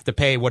you don't have to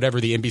pay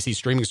whatever the NBC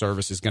streaming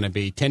service is going to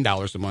be,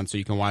 $10 a month, so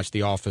you can watch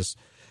The Office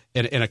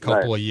in a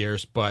couple of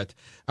years. But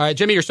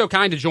Jimmy, you're so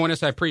kind to join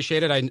us. I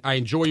appreciate it. I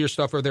enjoy your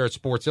stuff over there at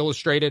Sports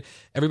Illustrated.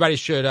 Everybody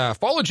should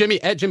follow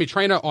Jimmy at Jimmy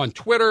Traina on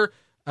Twitter.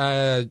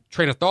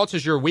 Traina Thoughts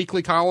is your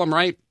weekly column,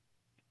 right?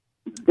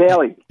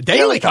 Daily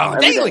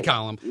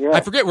column. Yeah.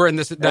 I forget we're in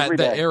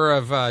the era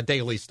of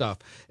daily stuff.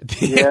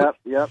 Yep.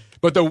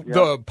 But the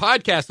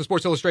podcast, the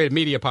Sports Illustrated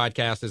Media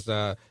Podcast, is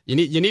you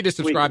need to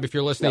subscribe if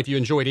you're listening. If you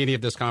enjoyed any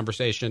of this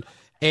conversation,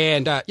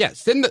 and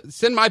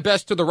send my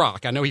best to The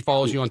Rock. I know he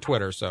follows you on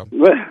Twitter, so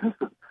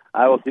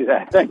I will do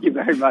that. Thank you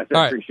very much.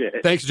 I appreciate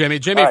it. Thanks, Jimmy.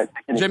 Jimmy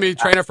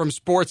Traina from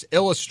Sports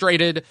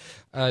Illustrated,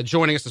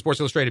 joining us, the Sports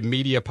Illustrated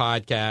Media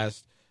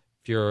Podcast.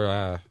 If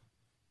you're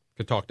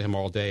could talk to him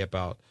all day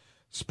about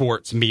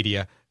sports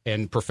media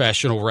and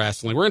professional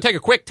wrestling. We're going to take a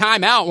quick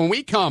time out. When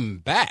we come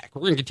back,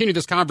 we're going to continue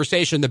this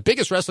conversation. The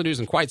biggest wrestling news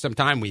in quite some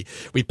time. We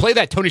play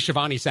that Tony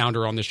Schiavone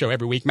sounder on the show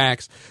every week,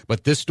 Max,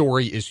 but this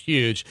story is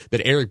huge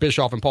that Eric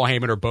Bischoff and Paul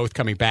Heyman are both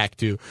coming back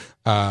to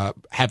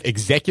have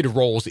executive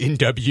roles in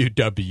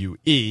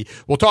WWE.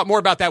 We'll talk more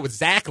about that with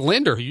Zach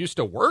Linder, who used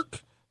to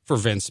work for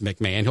Vince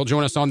McMahon. He'll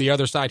join us on the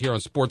other side here on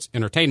Sports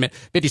Entertainment,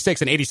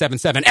 56 and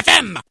 87.7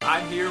 FM.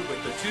 I'm here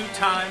with the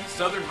two-time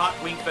Southern Hot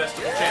Wing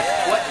Festival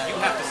champion. What do you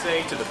have to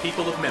say to the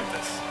people of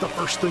Memphis? The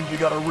first thing you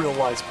gotta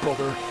realize,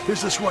 brother,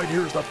 is this right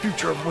here is the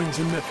future of wings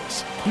in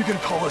Memphis. You can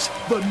call us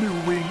the New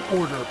Wing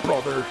Order,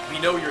 brother. We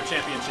know your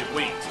championship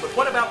wings, but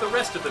what about the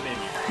rest of the menu?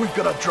 We've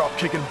got a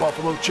drop-kicking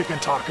buffalo chicken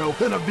taco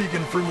and a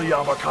vegan-friendly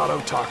avocado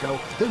taco.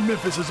 And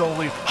Memphis is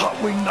only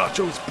hot wing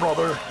nachos,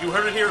 brother. You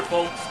heard it here,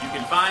 folks. You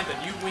can find the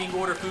New Wing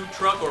Order food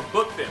truck or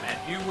book them at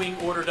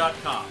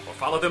newwingorder.com or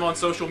follow them on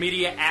social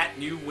media at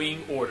New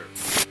Wing Order.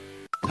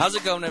 How's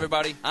it going,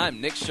 everybody? I'm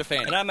Nick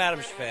Schifani. And I'm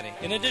Adam Schifani.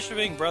 In addition to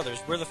being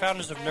brothers, we're the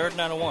founders of Nerd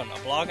 901, a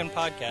blog and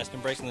podcast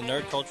embracing the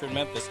nerd culture in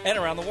Memphis and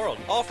around the world,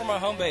 all from our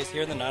home base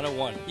here in the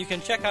 901. You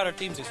can check out our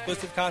team's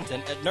exclusive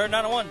content at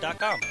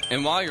nerd901.com.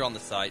 And while you're on the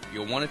site,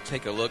 you'll want to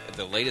take a look at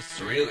the latest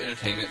Cerrito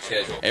Entertainment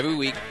schedule. Every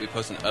week, we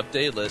post an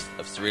updated list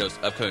of Cerrito's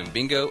upcoming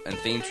bingo and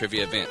themed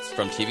trivia events,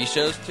 from TV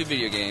shows to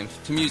video games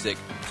to music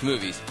to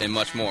movies and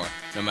much more.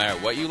 No matter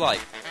what you like,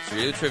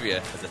 Cerrito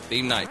Trivia has a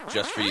theme night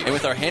just for you. And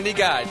with our handy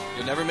guide,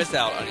 you'll never miss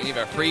out on any of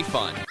our free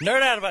fun.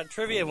 Nerd out about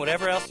trivia and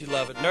whatever else you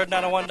love at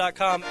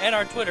nerd901.com and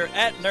our Twitter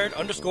at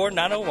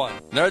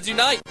nerd_901. Nerds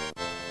unite!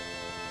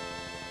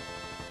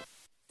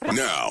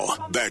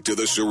 Now, back to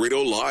the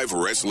Cerrito Live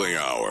Wrestling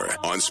Hour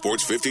on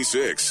Sports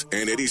 56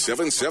 and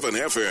 87.7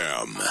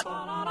 FM.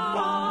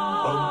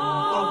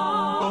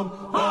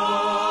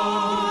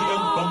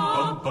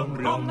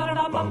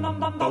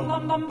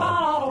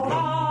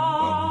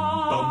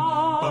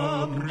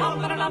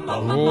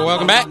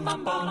 Welcome back.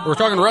 We're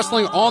talking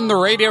wrestling on the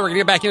radio. We're going to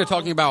get back into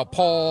talking about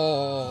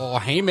Paul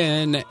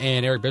Heyman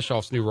and Eric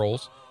Bischoff's new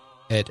roles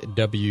at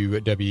WWE.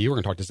 We're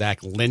going to talk to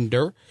Zach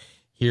Linder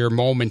here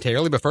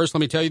momentarily. But first, let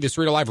me tell you, this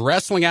Cerrito Live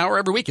Wrestling Hour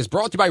every week is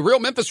brought to you by Real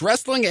Memphis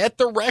Wrestling at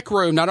the Rec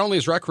Room. Not only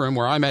is Rec Room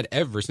where I'm at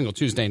every single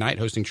Tuesday night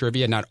hosting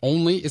trivia, not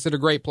only is it a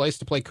great place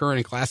to play current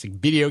and classic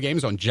video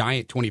games on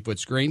giant 20-foot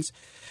screens,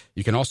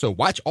 you can also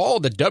watch all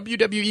the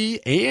WWE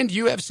and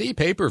UFC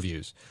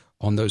pay-per-views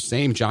on those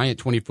same giant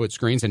 20-foot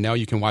screens, and now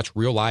you can watch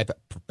real live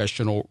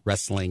professional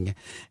wrestling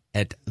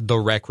at the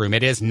Rec Room.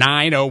 It is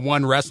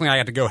 901 Wrestling. I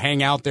got to go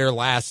hang out there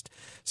last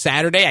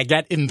Saturday. I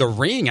got in the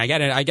ring. I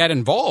got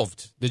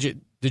involved.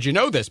 Did you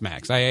know this,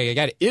 Max? I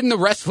got in the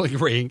wrestling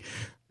ring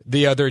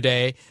the other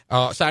day,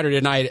 Saturday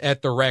night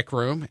at the Rec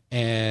Room,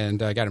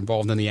 and I got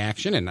involved in the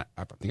action, and I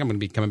think I'm going to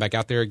be coming back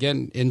out there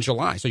again in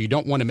July, so you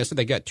don't want to miss it.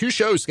 They got 2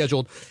 shows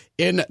scheduled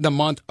in the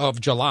month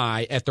of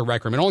July at the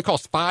Rec Room. It only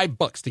costs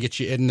 $5 to get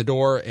you in the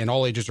door, and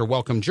all ages are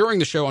welcome. During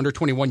the show, under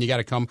 21, you got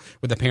to come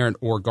with a parent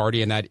or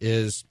guardian. That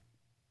is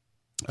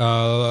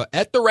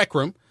at the Rec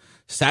Room,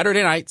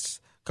 Saturday nights,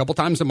 a couple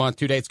times a month,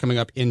 2 dates coming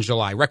up in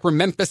July.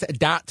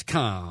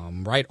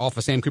 RecRoomMemphis.com, right off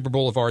of Sam Cooper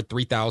Boulevard,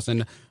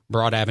 3000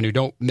 Broad Avenue.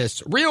 Don't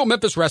miss Real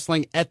Memphis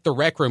Wrestling at the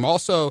Rec Room.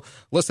 Also,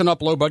 listen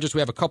up, low budgets. We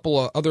have a couple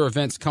of other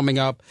events coming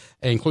up,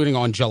 including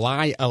on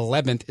July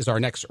 11th is our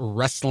next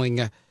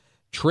wrestling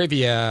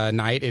trivia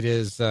night. It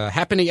is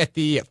happening at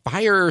the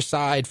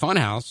Fireside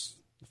Funhouse.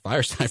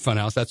 Fireside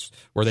Funhouse, that's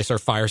where they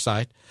serve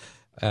Fireside.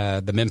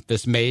 The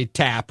Memphis Made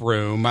Tap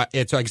Room.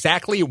 It's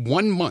exactly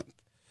 1 month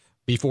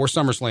before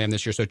SummerSlam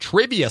this year. So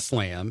Trivia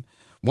Slam,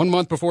 1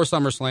 month before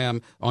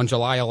SummerSlam on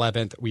July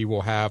 11th, we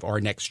will have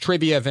our next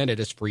trivia event. It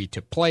is free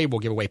to play. We'll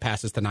give away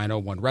passes to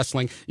 901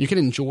 Wrestling. You can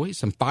enjoy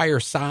some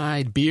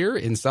Fireside beer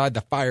inside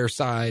the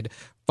Fireside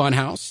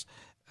Funhouse.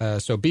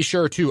 So be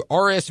sure to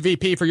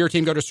RSVP for your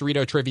team. Go to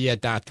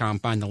CerritoTrivia.com.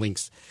 Find the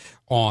links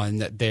on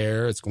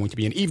there. It's going to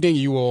be an evening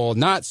you will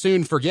not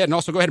soon forget. And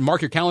also go ahead and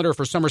mark your calendar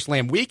for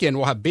SummerSlam weekend.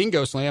 We'll have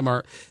Bingo Slam.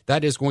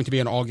 That is going to be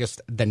on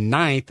August the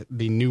 9th.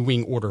 The New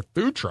Wing Order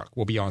food truck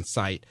will be on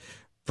site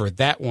for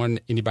that one.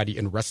 Anybody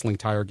in wrestling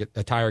attire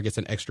gets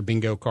an extra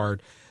bingo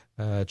card.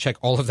 Check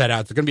all of that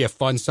out. It's going to be a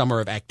fun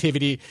summer of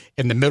activity.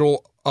 In the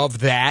middle of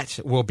that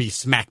will be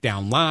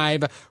SmackDown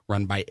Live,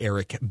 run by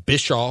Eric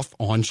Bischoff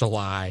on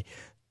July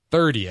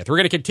 30th. We're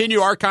going to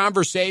continue our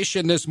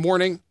conversation this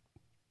morning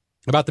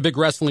about the big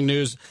wrestling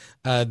news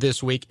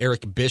this week.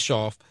 Eric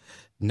Bischoff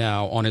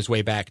now on his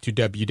way back to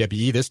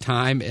WWE, this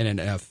time in an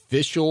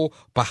official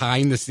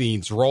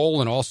behind-the-scenes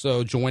role. And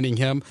also joining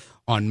him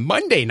on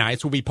Monday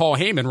nights will be Paul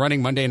Heyman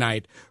running Monday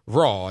Night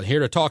Raw. And here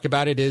to talk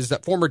about it is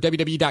former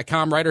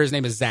WWE.com writer. His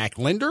name is Zach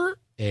Linder,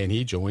 and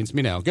he joins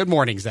me now. Good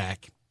morning,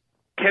 Zach.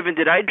 Kevin,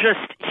 did I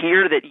just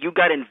hear that you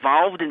got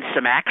involved in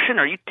some action?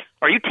 Are you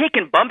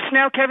taking bumps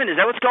now, Kevin? Is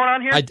that what's going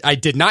on here? I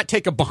did not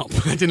take a bump.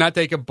 I did not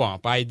take a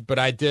bump. But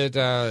I did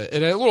a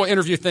little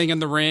interview thing in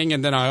the ring,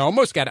 and then I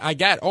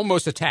got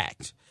almost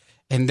attacked,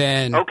 and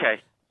then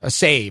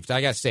saved.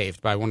 I got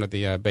saved by one of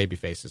the baby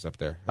faces up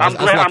there. I'm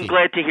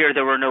glad to hear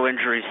there were no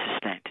injuries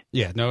sustained.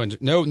 Yeah,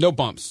 no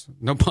bumps,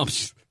 no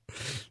bumps.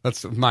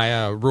 That's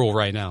my rule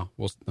right now.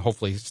 We'll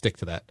hopefully stick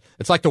to that.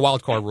 It's like the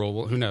wild card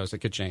rule. Who knows? It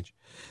could change.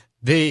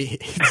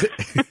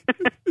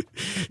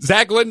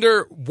 Zach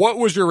Linder, what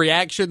was your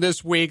reaction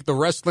this week? The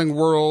wrestling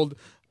world,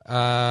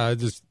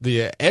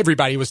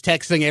 everybody was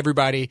texting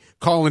everybody,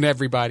 calling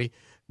everybody,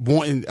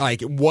 wanting,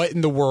 like, what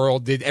in the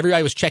world?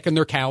 Everybody was checking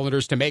their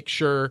calendars to make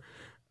sure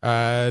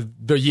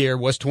the year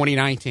was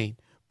 2019.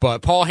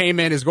 But Paul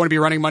Heyman is going to be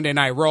running Monday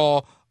Night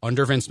Raw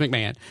under Vince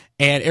McMahon,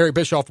 and Eric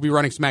Bischoff will be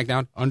running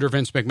SmackDown under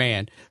Vince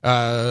McMahon.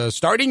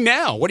 Starting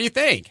now, what do you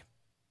think?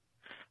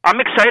 I'm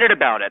excited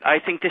about it. I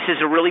think this is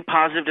a really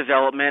positive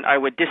development. I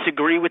would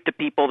disagree with the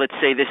people that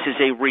say this is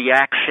a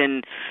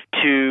reaction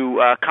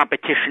to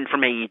competition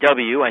from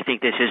AEW. I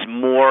think this is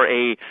more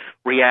a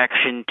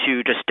reaction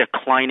to just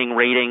declining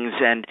ratings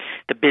and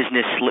the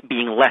business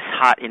being less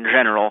hot in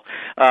general.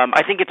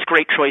 I think it's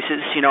great choices.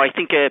 You know, I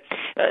think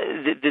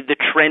the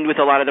trend with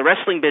a lot of the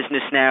wrestling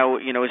business now,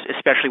 you know,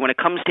 especially when it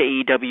comes to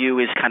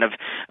AEW, is kind of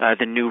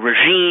the new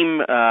regime,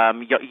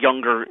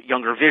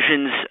 younger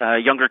visions,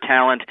 younger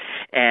talent,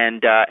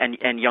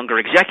 and younger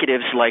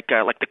executives like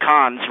the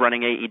Khans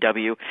running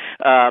AEW.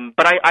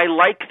 But I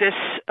like this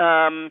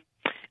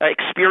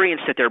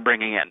experience that they're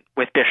bringing in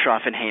with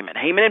Bischoff and Heyman.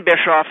 Heyman and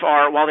Bischoff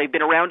while they've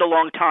been around a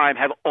long time,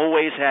 have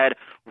always had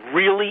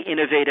really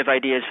innovative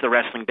ideas for the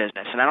wrestling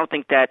business. And I don't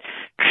think that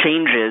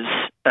changes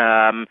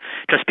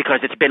just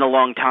because it's been a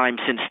long time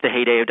since the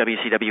heyday of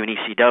WCW and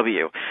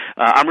ECW.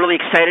 I'm really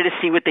excited to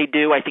see what they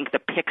do. I think the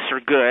picks are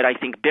good. I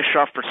think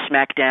Bischoff for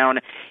SmackDown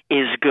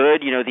is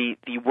good. You know,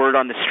 the word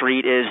on the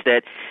street is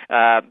that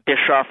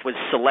Bischoff was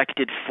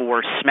selected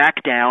for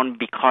SmackDown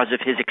because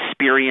of his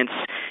experience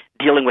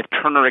dealing with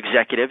Turner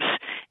executives,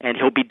 and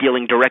he'll be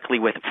dealing directly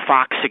with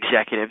Fox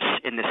executives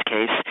in this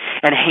case.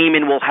 And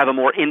Heyman will have a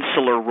more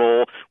insular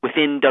role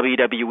within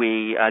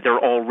WWE. There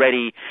are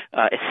already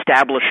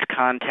established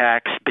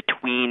contacts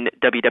between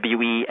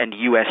WWE and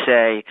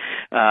USA,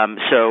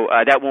 so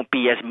that won't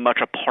be as much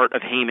a part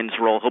of Heyman's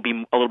role. He'll be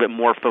a little bit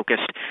more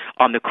focused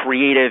on the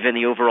creative and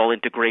the overall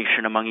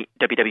integration among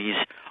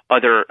WWE's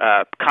other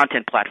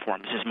content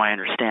platforms, is my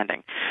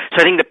understanding. So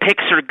I think the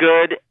picks are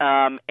good,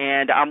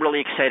 and I'm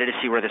really excited to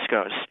see where this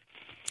goes.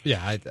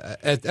 Yeah,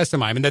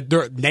 SMI. I mean,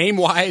 they're,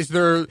 name-wise,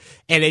 and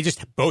they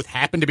just both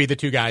happen to be the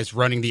two guys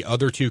running the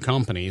other two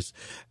companies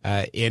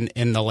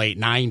in the late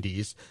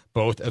 90s,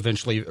 both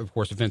eventually, of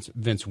course,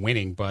 Vince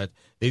winning. But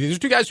these are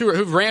two guys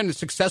who ran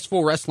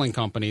successful wrestling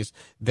companies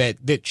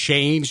that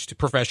changed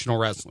professional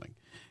wrestling.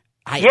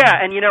 And,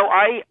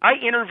 I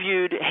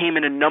interviewed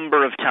Heyman a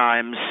number of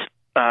times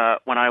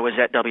when I was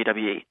at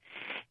WWE.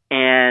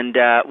 And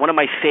one of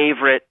my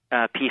favorite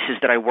pieces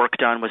that I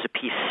worked on was a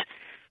piece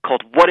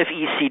called What If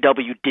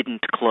ECW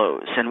Didn't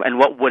Close, and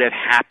what would have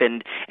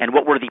happened, and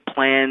what were the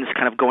plans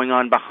kind of going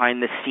on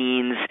behind the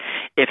scenes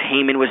if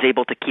Heyman was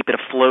able to keep it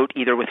afloat,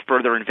 either with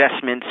further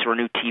investments or a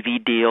new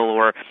TV deal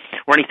or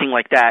anything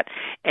like that.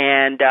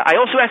 And I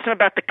also asked him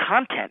about the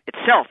content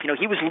itself.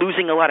 He was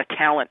losing a lot of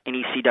talent in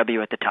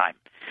ECW at the time.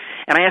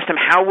 And I asked him,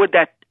 how would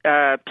that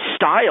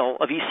style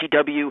of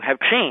ECW have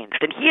changed?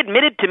 And he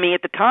admitted to me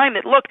at the time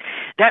that, look,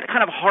 that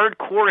kind of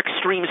hardcore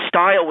extreme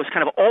style was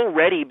kind of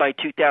already by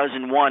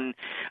 2001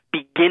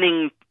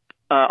 beginning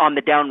on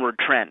the downward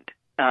trend.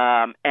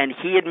 And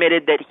he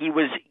admitted that he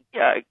was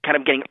kind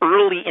of getting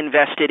early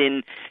invested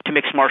into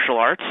mixed martial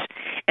arts,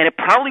 and it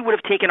probably would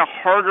have taken a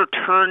harder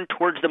turn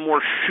towards the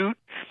more shoot,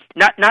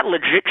 not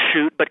legit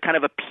shoot, but kind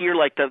of appear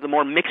like the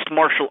more mixed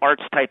martial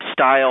arts type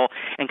style,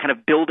 and kind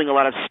of building a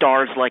lot of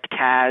stars like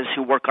Taz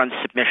who work on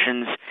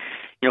submissions.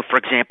 For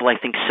example, I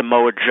think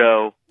Samoa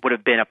Joe would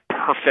have been a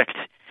perfect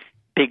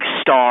big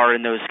star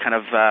in those kind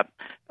of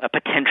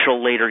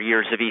potential later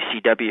years of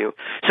ECW.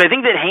 So I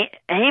think that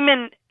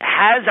Heyman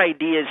has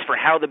ideas for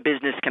how the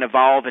business can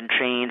evolve and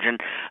change, and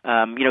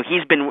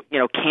he's been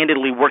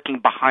candidly working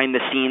behind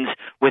the scenes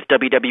with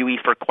WWE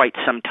for quite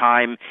some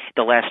time,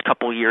 the last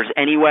couple years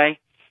anyway,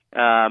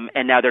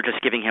 and now they're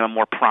just giving him a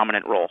more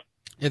prominent role.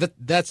 Yeah,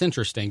 that's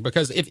interesting,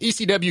 because if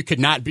ECW could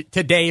not be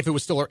today, if it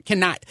was still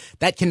cannot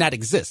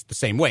exist the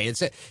same way.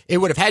 It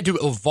would have had to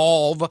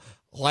evolve.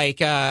 Like,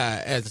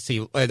 let's see,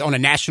 on a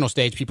national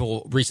stage,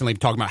 people recently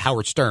talking about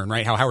Howard Stern,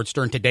 right? How Howard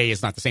Stern today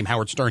is not the same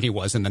Howard Stern he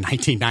was in the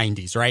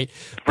 1990s, right?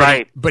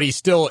 But he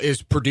still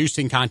is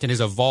producing content,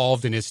 has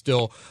evolved, and is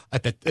still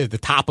at the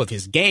top of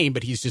his game,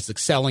 but he's just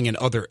excelling in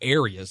other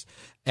areas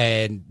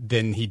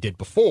than he did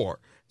before.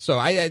 So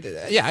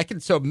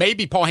so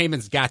maybe Paul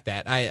Heyman's got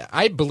that.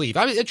 I believe.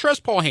 I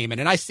trust Paul Heyman,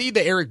 and I see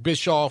the Eric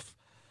Bischoff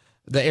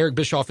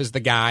is the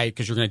guy,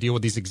 because you're going to deal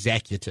with these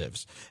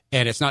executives.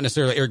 And it's not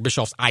necessarily Eric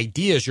Bischoff's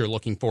ideas you're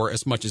looking for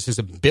as much as his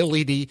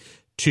ability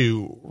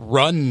to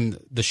run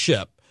the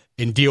ship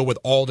and deal with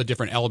all the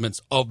different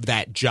elements of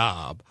that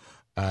job,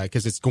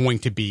 because it's going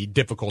to be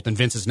difficult, and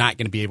Vince is not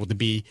going to be able to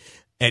be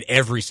at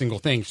every single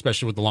thing,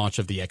 especially with the launch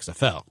of the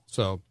XFL.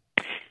 So,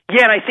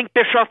 yeah, and I think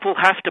Bischoff will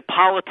have to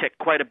politic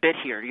quite a bit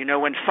here.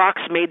 When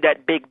Fox made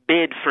that big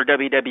bid for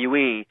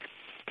WWE,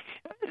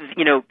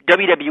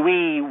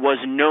 WWE was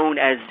known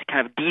as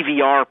kind of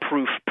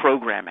DVR-proof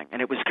programming,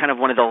 and it was kind of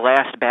one of the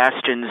last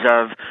bastions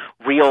of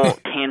real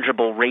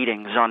tangible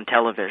ratings on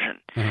television.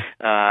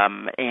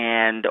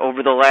 And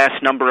over the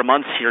last number of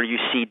months here, you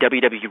see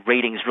WWE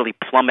ratings really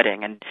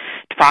plummeting, and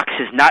Fox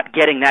is not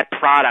getting that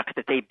product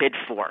that they bid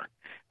for.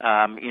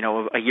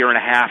 A year and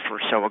a half or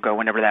so ago,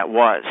 whenever that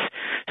was.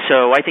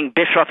 So I think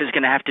Bischoff is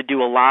going to have to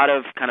do a lot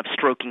of kind of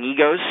stroking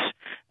egos,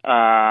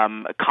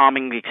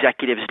 calming the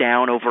executives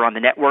down over on the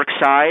network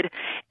side,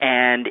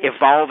 and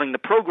evolving the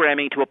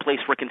programming to a place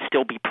where it can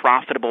still be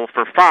profitable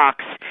for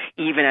Fox,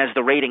 even as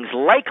the ratings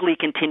likely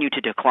continue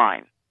to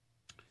decline.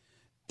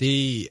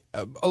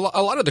 A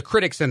lot of the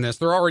critics in this,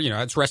 they're already,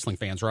 it's wrestling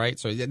fans, right?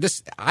 So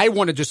I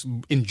want to just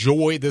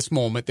enjoy this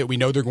moment that we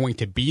know they're going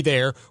to be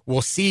there.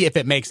 We'll see if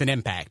it makes an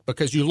impact,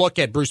 because you look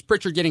at Bruce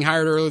Pritchard getting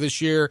hired earlier this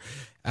year,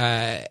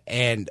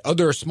 and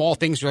other small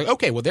things. You're like,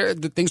 okay, well,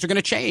 the things are going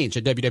to change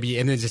at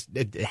WWE, and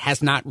it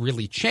has not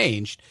really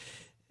changed.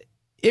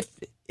 If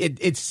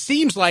it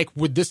seems like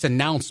with this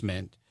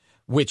announcement,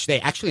 which they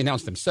actually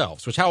announced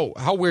themselves, which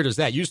how weird is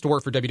that? You used to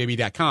work for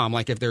WWE.com.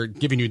 Like, if they're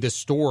giving you this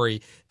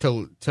story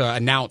to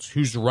announce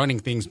who's running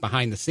things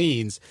behind the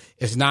scenes,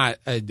 is not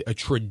a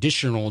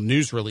traditional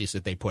news release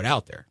that they put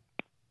out there.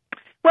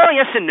 Well,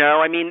 yes and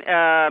no. I mean,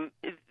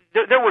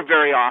 there would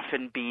very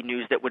often be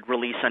news that would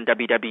release on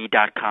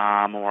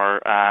WWE.com, or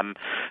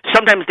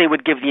sometimes they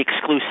would give the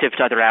exclusive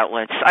to other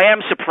outlets. I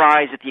am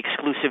surprised that the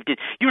exclusive did.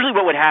 Usually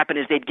what would happen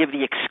is they'd give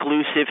the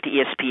exclusive to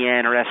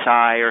ESPN or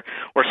SI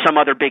or some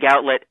other big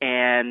outlet,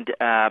 and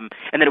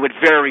then it would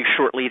very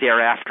shortly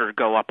thereafter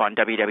go up on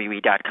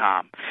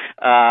WWE.com.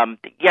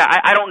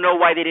 I don't know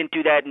why they didn't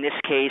do that in this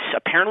case.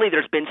 Apparently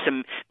there's been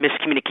some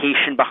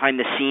miscommunication behind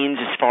the scenes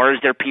as far as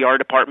their PR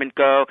department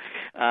go.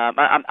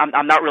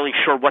 I'm not really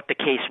sure what the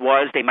case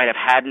was. They might have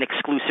had an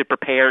exclusive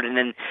prepared, and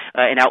then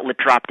an outlet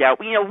dropped out.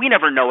 We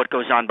never know what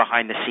goes on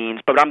behind the scenes,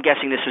 but I'm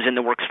guessing this was in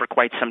the works for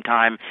quite some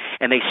time,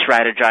 and they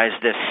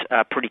strategized this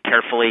pretty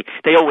carefully.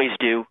 They always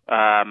do.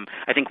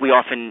 I think we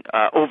often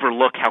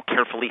overlook how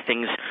carefully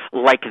things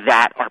like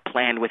that are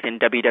planned within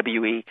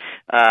WWE.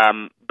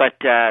 I'm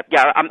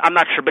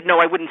not sure, but no,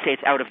 I wouldn't say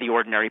it's out of the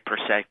ordinary per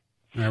se.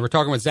 All right, we're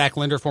talking with Zach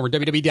Linder, former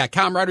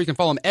WWE.com writer. You can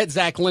follow him at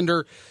Zach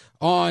Linder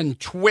on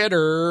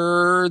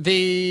Twitter,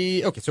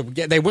 so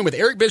they went with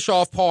Eric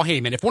Bischoff, Paul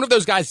Heyman. If one of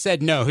those guys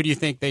said no, who do you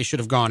think they should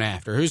have gone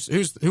after?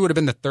 Who would have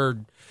been the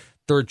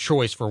third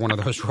choice for one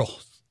of those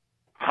roles?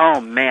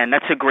 Oh, man,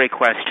 that's a great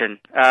question.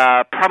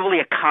 Probably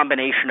a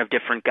combination of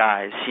different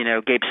guys.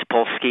 Gabe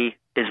Sapolsky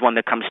is one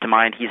that comes to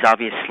mind. He's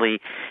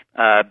obviously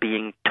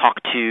being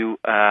talked to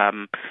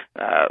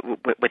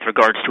with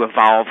regards to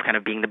Evolve kind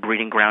of being the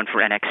breeding ground for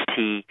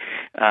NXT.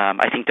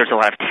 I think there's a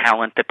lot of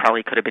talent that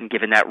probably could have been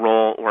given that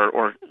role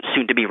or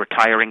soon-to-be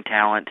retiring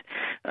talent.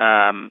 There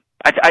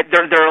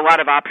are a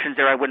lot of options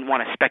there. I wouldn't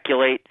want to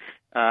speculate.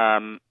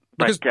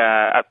 But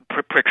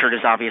Pritchard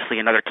is obviously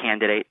another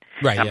candidate.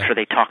 Right, I'm sure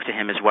they talked to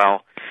him as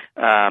well.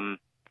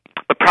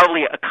 But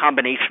probably a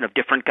combination of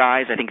different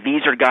guys. I think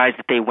these are guys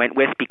that they went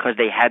with because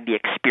they had the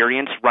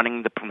experience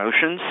running the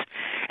promotions,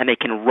 and they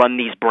can run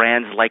these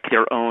brands like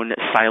their own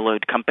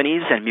siloed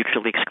companies and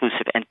mutually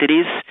exclusive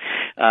entities.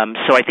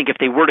 So I think if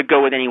they were to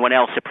go with anyone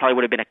else, it probably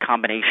would have been a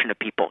combination of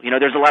people.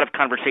 There's a lot of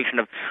conversation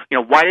of,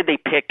 why did they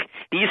pick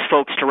these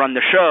folks to run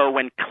the show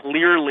when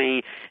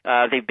clearly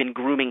they've been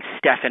grooming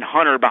Steph and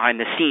Hunter behind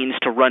the scenes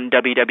to run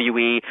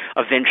WWE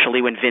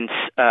eventually when Vince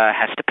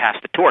has to pass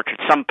the torch at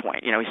some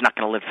point. He's not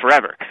going to live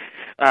forever.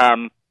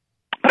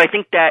 But I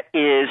think that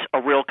is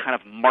a real kind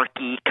of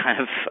murky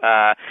kind of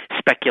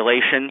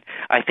speculation.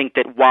 I think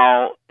that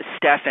while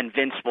Steph and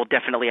Vince will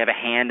definitely have a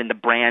hand in the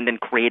brand and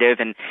creative,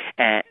 Steph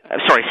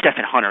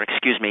and Hunter,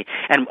 excuse me,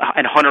 and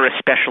Hunter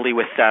especially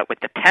with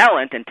the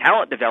talent and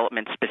talent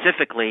development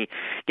specifically,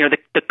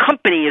 the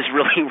company is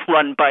really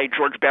run by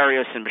George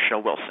Barrios and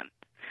Michelle Wilson.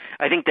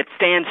 I think that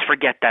fans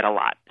forget that a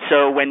lot.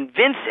 So when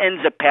Vince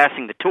ends up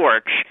passing the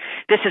torch,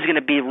 this is going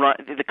to be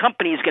the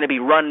company is going to be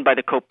run by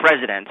the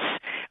co-presidents,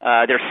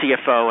 their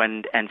CFO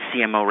and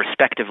CMO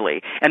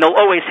respectively. And they'll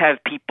always have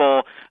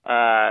people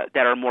that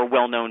are more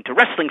well-known to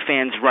wrestling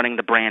fans running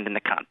the brand and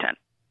the content.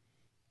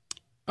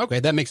 Okay,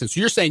 that makes sense. So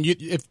you're saying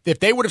if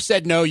they would have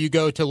said no, you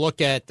go to look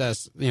at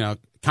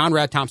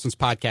Conrad Thompson's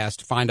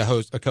podcast, find a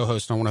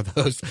co-host on one of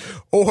those,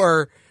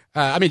 or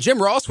Jim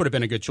Ross would have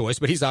been a good choice,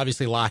 but he's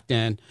obviously locked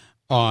in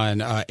on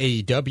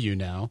AEW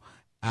now.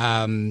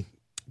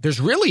 There's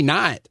really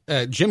not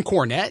Jim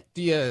Cornette.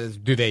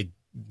 Do they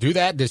do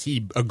that? Does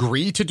he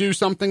agree to do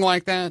something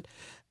like that?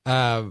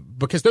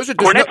 Because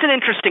Cornette's an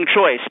interesting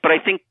choice, but I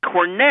think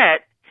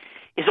Cornette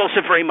is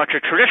also very much a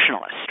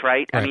traditionalist,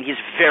 right? I mean, he's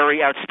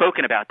very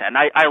outspoken about that. And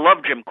I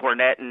love Jim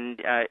Cornette, and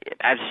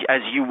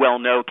as you well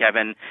know,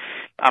 Kevin,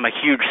 I'm a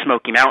huge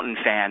Smoky Mountain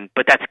fan,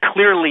 but that's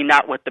clearly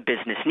not what the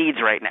business needs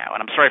right now.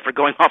 And I'm sorry for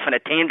going off on a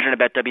tangent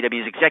about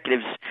WWE's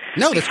executives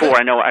before.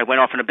 I know I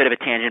went off on a bit of a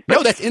tangent. But,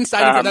 no, that's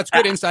inside. That's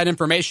good inside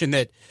information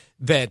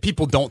that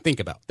people don't think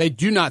about. They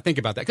do not think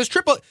about that because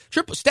Triple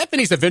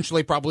Stephanie's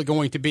eventually probably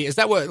going to be. Is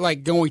that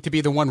what going to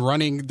be the one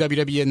running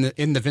WWE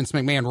in the Vince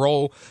McMahon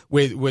role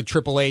with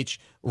Triple H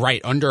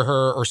right under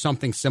her or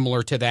something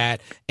similar to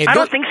that? I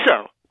don't think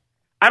so.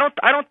 I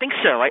don't think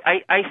so.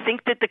 I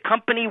think that the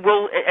company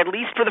will, at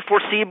least for the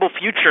foreseeable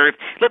future.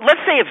 Let's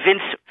say if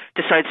Vince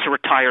decides to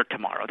retire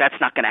tomorrow, that's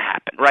not going to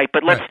happen, right?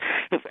 But let's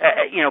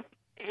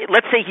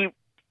say he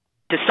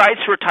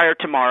decides to retire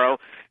tomorrow.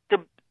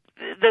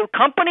 The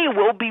company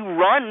will be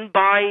run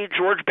by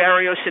George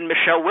Barrios and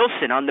Michelle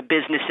Wilson on the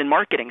business and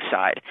marketing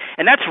side.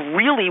 And that's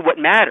really what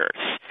matters.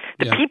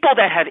 The people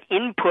that have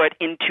input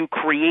into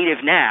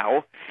creative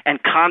now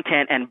and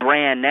content and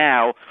brand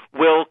now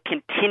will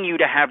continue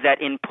to have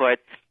that input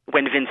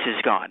when Vince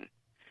is gone.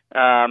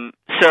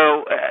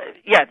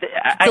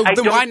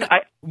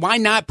 Why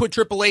not put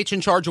Triple H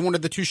in charge of one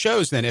of the two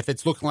shows then if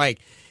it's looking like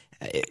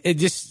it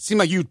just seemed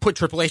like you'd put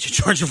Triple H in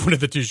charge of one of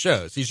the two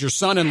shows. He's your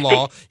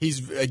son-in-law. He's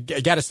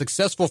got a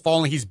successful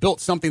following. He's built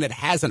something that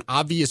has an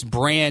obvious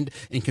brand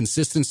and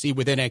consistency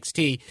with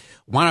NXT.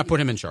 Why not put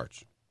him in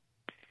charge?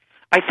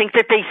 I think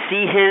that they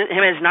see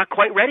him as not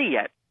quite ready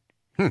yet.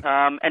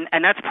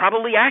 And that's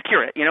probably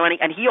accurate.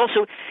 And he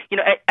also,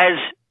 as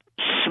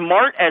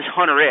smart as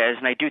Hunter is,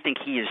 and I do think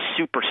he is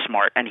super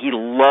smart, and he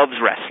loves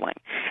wrestling,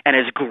 and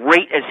as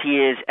great as he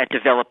is at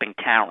developing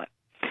talent,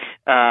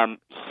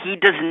 he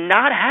does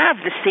not have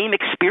the same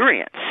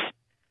experience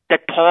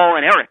that Paul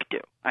and Eric do.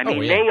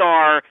 They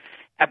are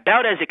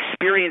about as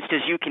experienced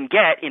as you can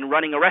get in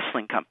running a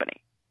wrestling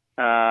company.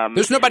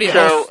 There's nobody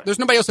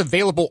else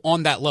available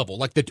on that level.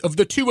 Like of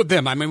the two of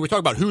them, we're talking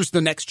about who's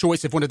the next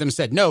choice if one of them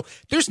said no.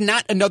 There's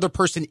not another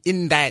person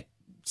in that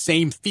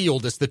same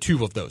field as the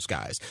two of those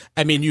guys.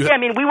 We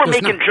were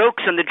making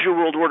jokes on the Jew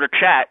World Order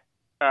chat.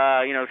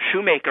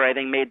 Shoemaker, I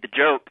think, made the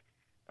joke.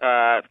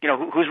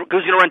 Who's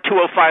going to run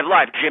 205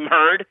 Live? Jim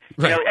Herd?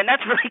 Right. And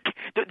that's really,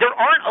 there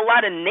aren't a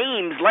lot of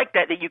names like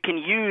that you can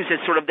use as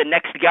sort of the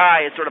next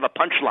guy as sort of a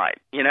punchline,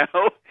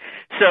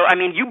 So,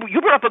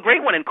 you brought up a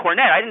great one in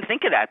Cornette. I didn't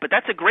think of that, but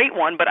that's a great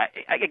one. But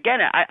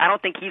I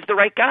don't think he's the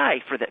right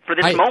guy for this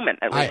moment,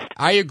 at least.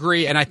 I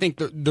agree, and I think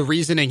the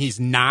reasoning he's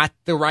not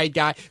the right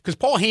guy, because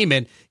Paul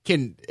Heyman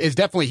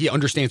he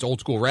understands old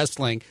school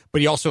wrestling,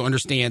 but he also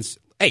understands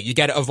hey, you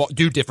got to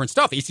do different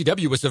stuff.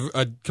 ECW was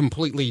a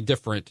completely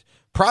different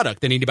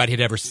product than anybody had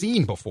ever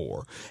seen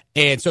before.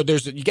 And so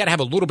you got to have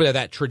a little bit of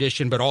that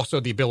tradition, but also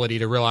the ability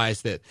to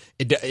realize that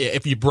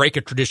if you break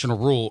a traditional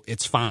rule,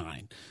 it's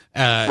fine.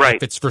 Right.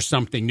 If it's for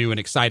something new and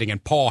exciting,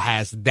 and Paul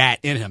has that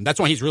in him. That's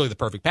why he's really the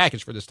perfect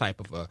package for this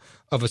type of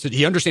a.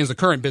 He understands the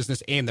current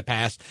business and the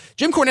past.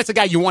 Jim Cornette's a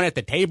guy you want at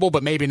the table,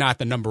 but maybe not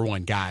the number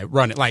one guy.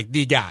 Run it like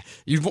the guy.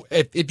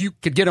 If you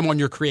could get him on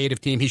your creative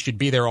team, he should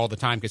be there all the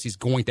time because he's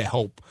going to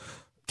help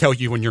tell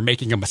you when you're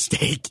making a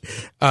mistake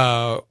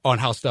on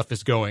how stuff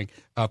is going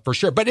for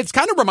sure. But it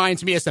kind of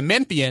reminds me as a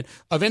Memphian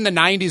of in the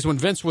 90s when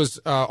Vince was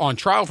on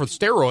trial for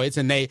steroids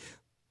and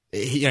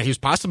he was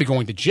possibly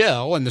going to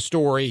jail, and the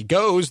story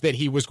goes that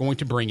he was going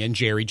to bring in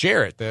Jerry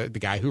Jarrett, the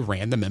guy who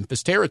ran the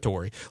Memphis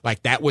territory.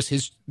 Like that was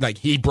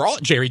he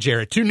brought Jerry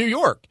Jarrett to New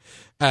York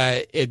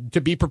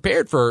to be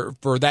prepared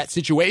for that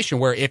situation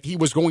where if he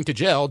was going to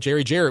jail,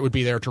 Jerry Jarrett would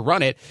be there to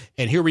run it.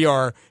 And here we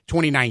are,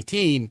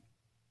 2019.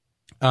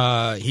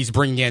 He's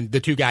bringing in the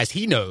two guys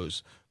he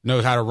knows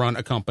how to run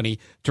a company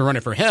to run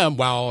it for him,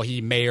 while he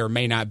may or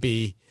may not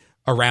be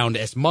around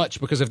as much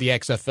because of the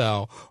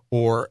XFL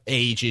or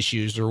age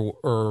issues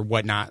or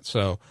whatnot.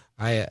 So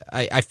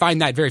I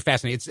find that very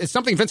fascinating. It's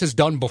something Vince has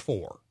done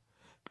before.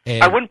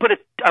 And I wouldn't put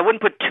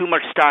too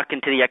much stock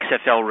into the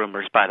XFL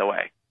rumors, by the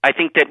way. I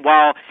think that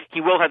while he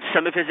will have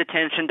some of his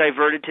attention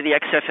diverted to the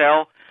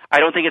XFL, I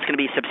don't think it's going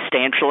to be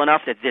substantial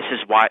enough that this is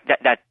why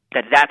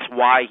that's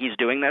why he's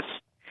doing this.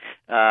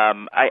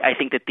 I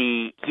think that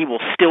he will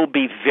still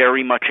be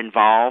very much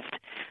involved,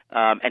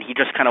 and he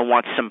just kind of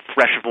wants some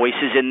fresh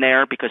voices in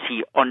there because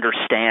he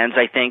understands,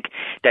 I think,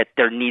 that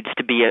there needs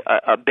to be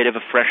a bit of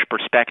a fresh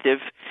perspective,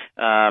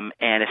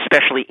 and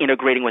especially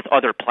integrating with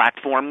other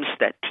platforms,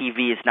 that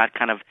TV is not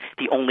kind of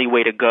the only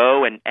way to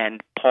go,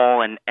 and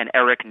Paul and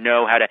Eric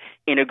know how to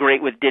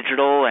integrate with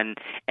digital and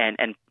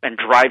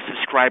drive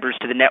subscribers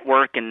to the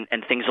network and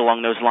things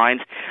along those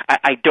lines.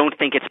 I don't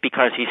think it's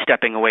because he's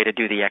stepping away to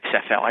do the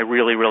XFL. I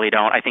really, really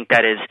don't. I think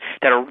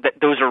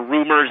those are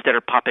rumors that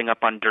are popping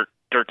up on dirt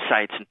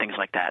sites and things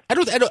like that. I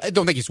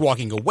don't think he's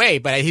walking away,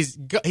 but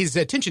his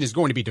attention is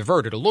going to be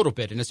diverted a little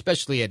bit, and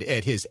especially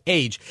at his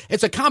age.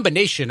 It's a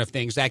combination of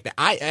things, Zach,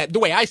 that the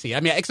way I see it.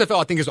 I mean,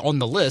 XFL, I think, is on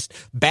the list.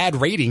 Bad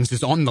ratings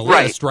is on the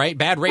list, right?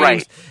 Bad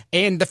ratings. Right.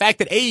 And the fact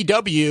that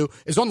AEW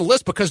is on the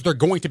list because they're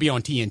going to be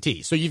on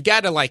TNT. So you've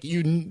got to,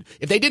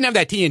 if they didn't have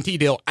that TNT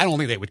deal, I don't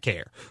think they would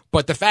care.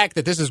 But the fact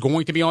that this is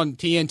going to be on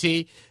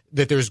TNT,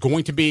 that there's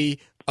going to be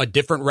a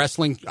different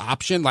wrestling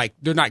option,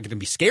 they're not going to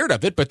be scared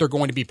of it, but they're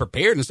going to be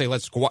prepared and say,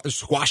 let's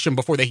squash them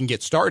before they can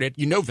get started.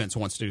 Vince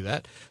wants to do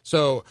that.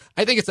 So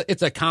I think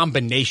it's a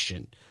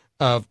combination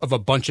of a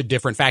bunch of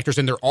different factors,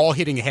 and they're all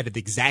hitting ahead at the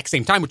exact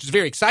same time, which is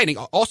very exciting.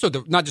 Also,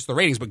 not just the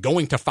ratings, but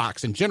going to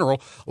Fox in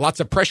general, lots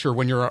of pressure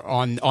when you're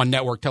on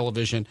network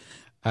television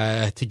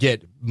to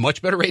get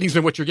much better ratings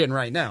than what you're getting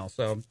right now.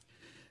 So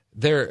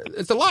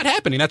it's a lot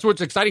happening. That's what's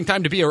an exciting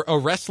time to be a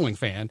wrestling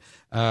fan,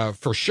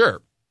 for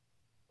sure.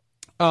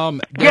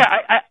 I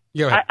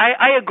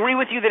agree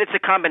with you that it's a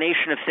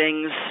combination of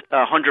things,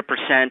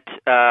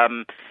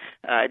 100%.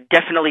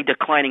 Definitely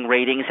declining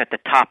ratings at the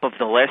top of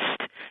the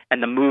list,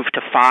 and the move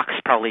to Fox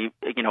probably,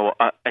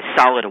 a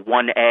solid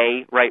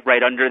 1A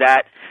right under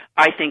that.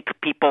 I think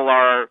people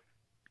are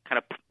kind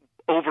of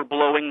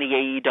overblowing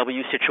the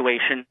AEW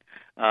situation.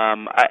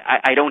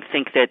 I don't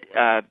think that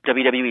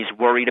WWE is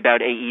worried about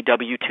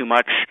AEW too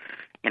much.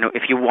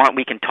 If you want,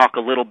 we can talk a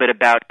little bit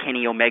about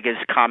Kenny Omega's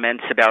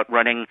comments about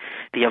running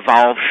the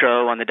Evolve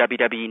show on the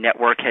WWE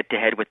Network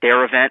head-to-head with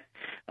their event.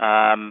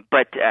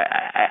 But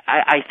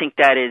I think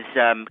that is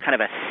kind of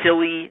a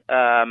silly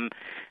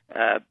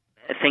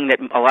thing that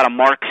a lot of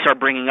marks are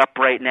bringing up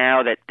right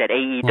now, that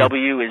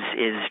AEW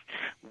is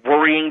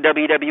worrying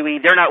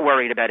WWE. They're not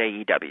worried about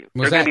AEW.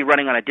 They're going to be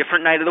running on a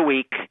different night of the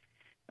week.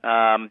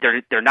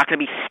 They're not going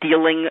to be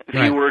stealing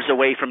viewers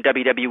away from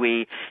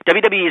WWE.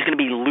 WWE is going to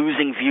be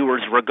losing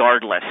viewers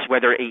regardless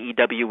whether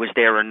AEW was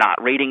there or not.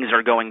 Ratings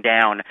are going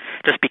down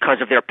just because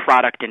of their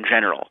product in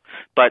general.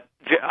 But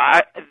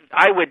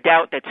I would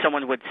doubt that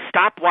someone would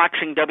stop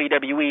watching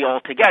WWE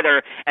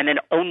altogether and then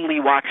only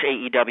watch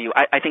AEW.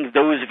 I think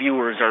those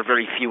viewers are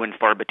very few and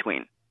far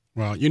between.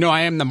 Well,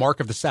 I am the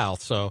Mark of the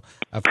South, so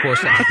of course.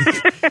 Is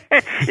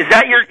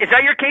that your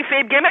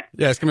kayfabe gimmick?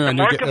 Yeah, it's gonna be my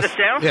Mark of the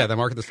South. Yeah, the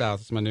Mark of the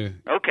South. It's my new.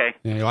 Okay.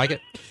 Yeah, you like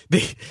it?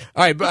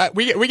 All right, but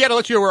we got to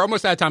let you know we're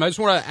almost out of time. I just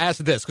want to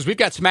ask this because we've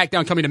got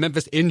SmackDown coming to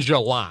Memphis in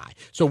July.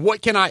 So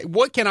what can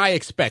I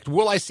expect?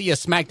 Will I see a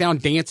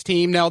SmackDown dance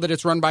team now that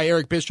it's run by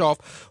Eric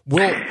Bischoff?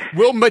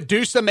 Will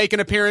Medusa make an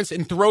appearance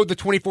and throw the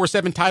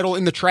 24/7 title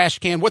in the trash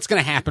can? What's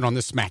going to happen on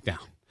this SmackDown?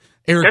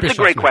 That's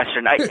a great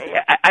question. I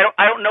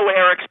don't know what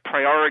Eric's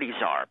priorities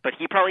are, but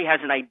he probably has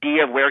an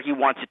idea of where he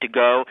wants it to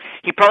go.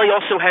 He probably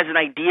also has an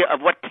idea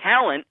of what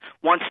talent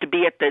wants to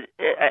be at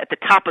the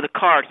top of the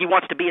card. He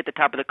wants to be at the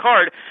top of the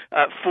card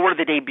for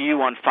the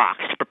debut on Fox,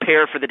 to prepare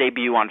prepare for the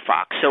debut on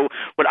Fox. So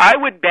what I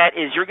would bet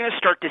is you're going to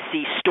start to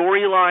see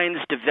storylines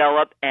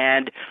develop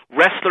and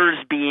wrestlers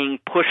being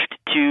pushed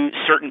to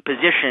certain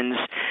positions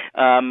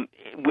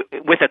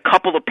with a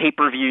couple of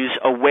pay-per-views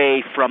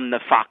away from the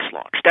Fox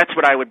launch. That's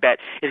what I would bet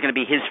is going to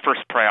be his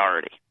first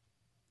priority.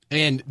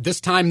 And this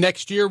time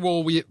next year,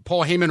 will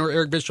Paul Heyman or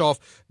Eric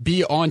Bischoff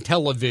be on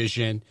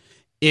television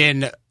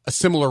in a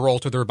similar role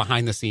to their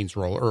behind-the-scenes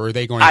role, or are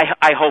they going to...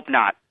 I hope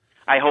not.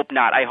 I hope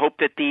not. I hope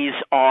that these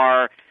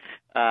are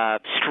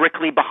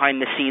strictly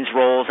behind-the-scenes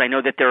roles. I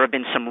know that there have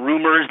been some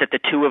rumors that the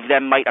two of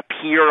them might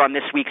appear on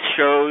this week's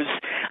shows.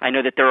 I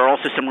know that there are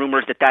also some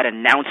rumors that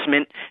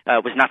announcement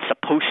was not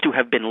supposed to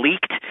have been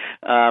leaked.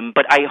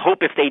 But I hope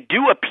if they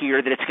do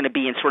appear that it's going to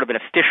be in sort of an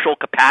official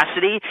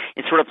capacity.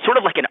 It's sort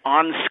of like an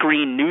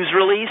on-screen news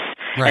release,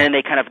 right. And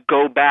they kind of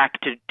go back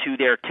to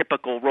their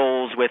typical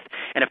roles with.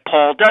 And if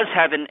Paul does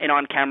have an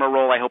on-camera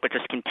role, I hope it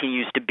just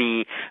continues to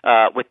be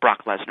with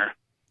Brock Lesnar.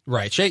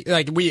 Right.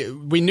 Like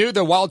we knew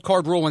the wild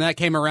card rule when that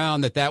came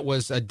around that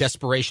was a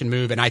desperation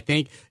move, and I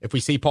think if we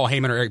see Paul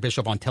Heyman or Eric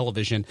Bischoff on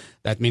television,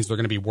 that means they're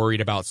going to be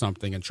worried about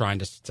something and trying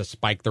to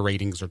spike the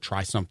ratings or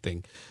try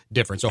something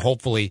different. So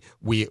hopefully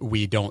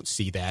we don't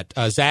see that.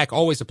 Zach,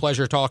 always a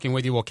pleasure talking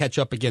with you. We'll catch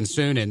up again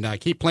soon, and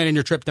keep planning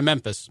your trip to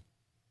Memphis.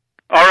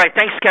 All right,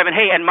 thanks, Kevin.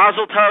 Hey, and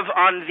Mazel Tov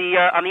on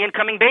the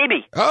incoming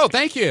baby. Oh,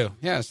 thank you.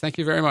 Yes, thank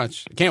you very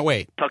much. Can't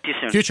wait. Talk to you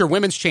soon. Future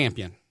women's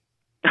champion.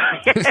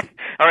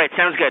 All right,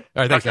 sounds good.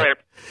 All right, thanks, later.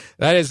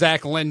 That is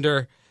Zach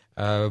Linder.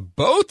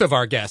 Both of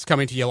our guests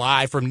coming to you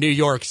live from New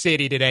York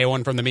City today,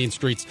 one from the mean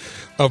streets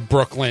of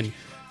Brooklyn,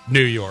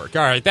 New York.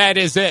 All right, that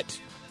is it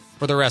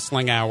for the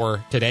Wrestling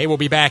Hour today. We'll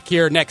be back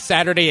here next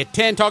Saturday at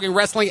 10, talking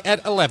wrestling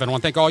at 11. I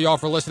want to thank all y'all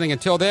for listening.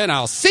 Until then,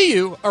 I'll see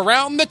you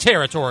around the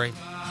territory.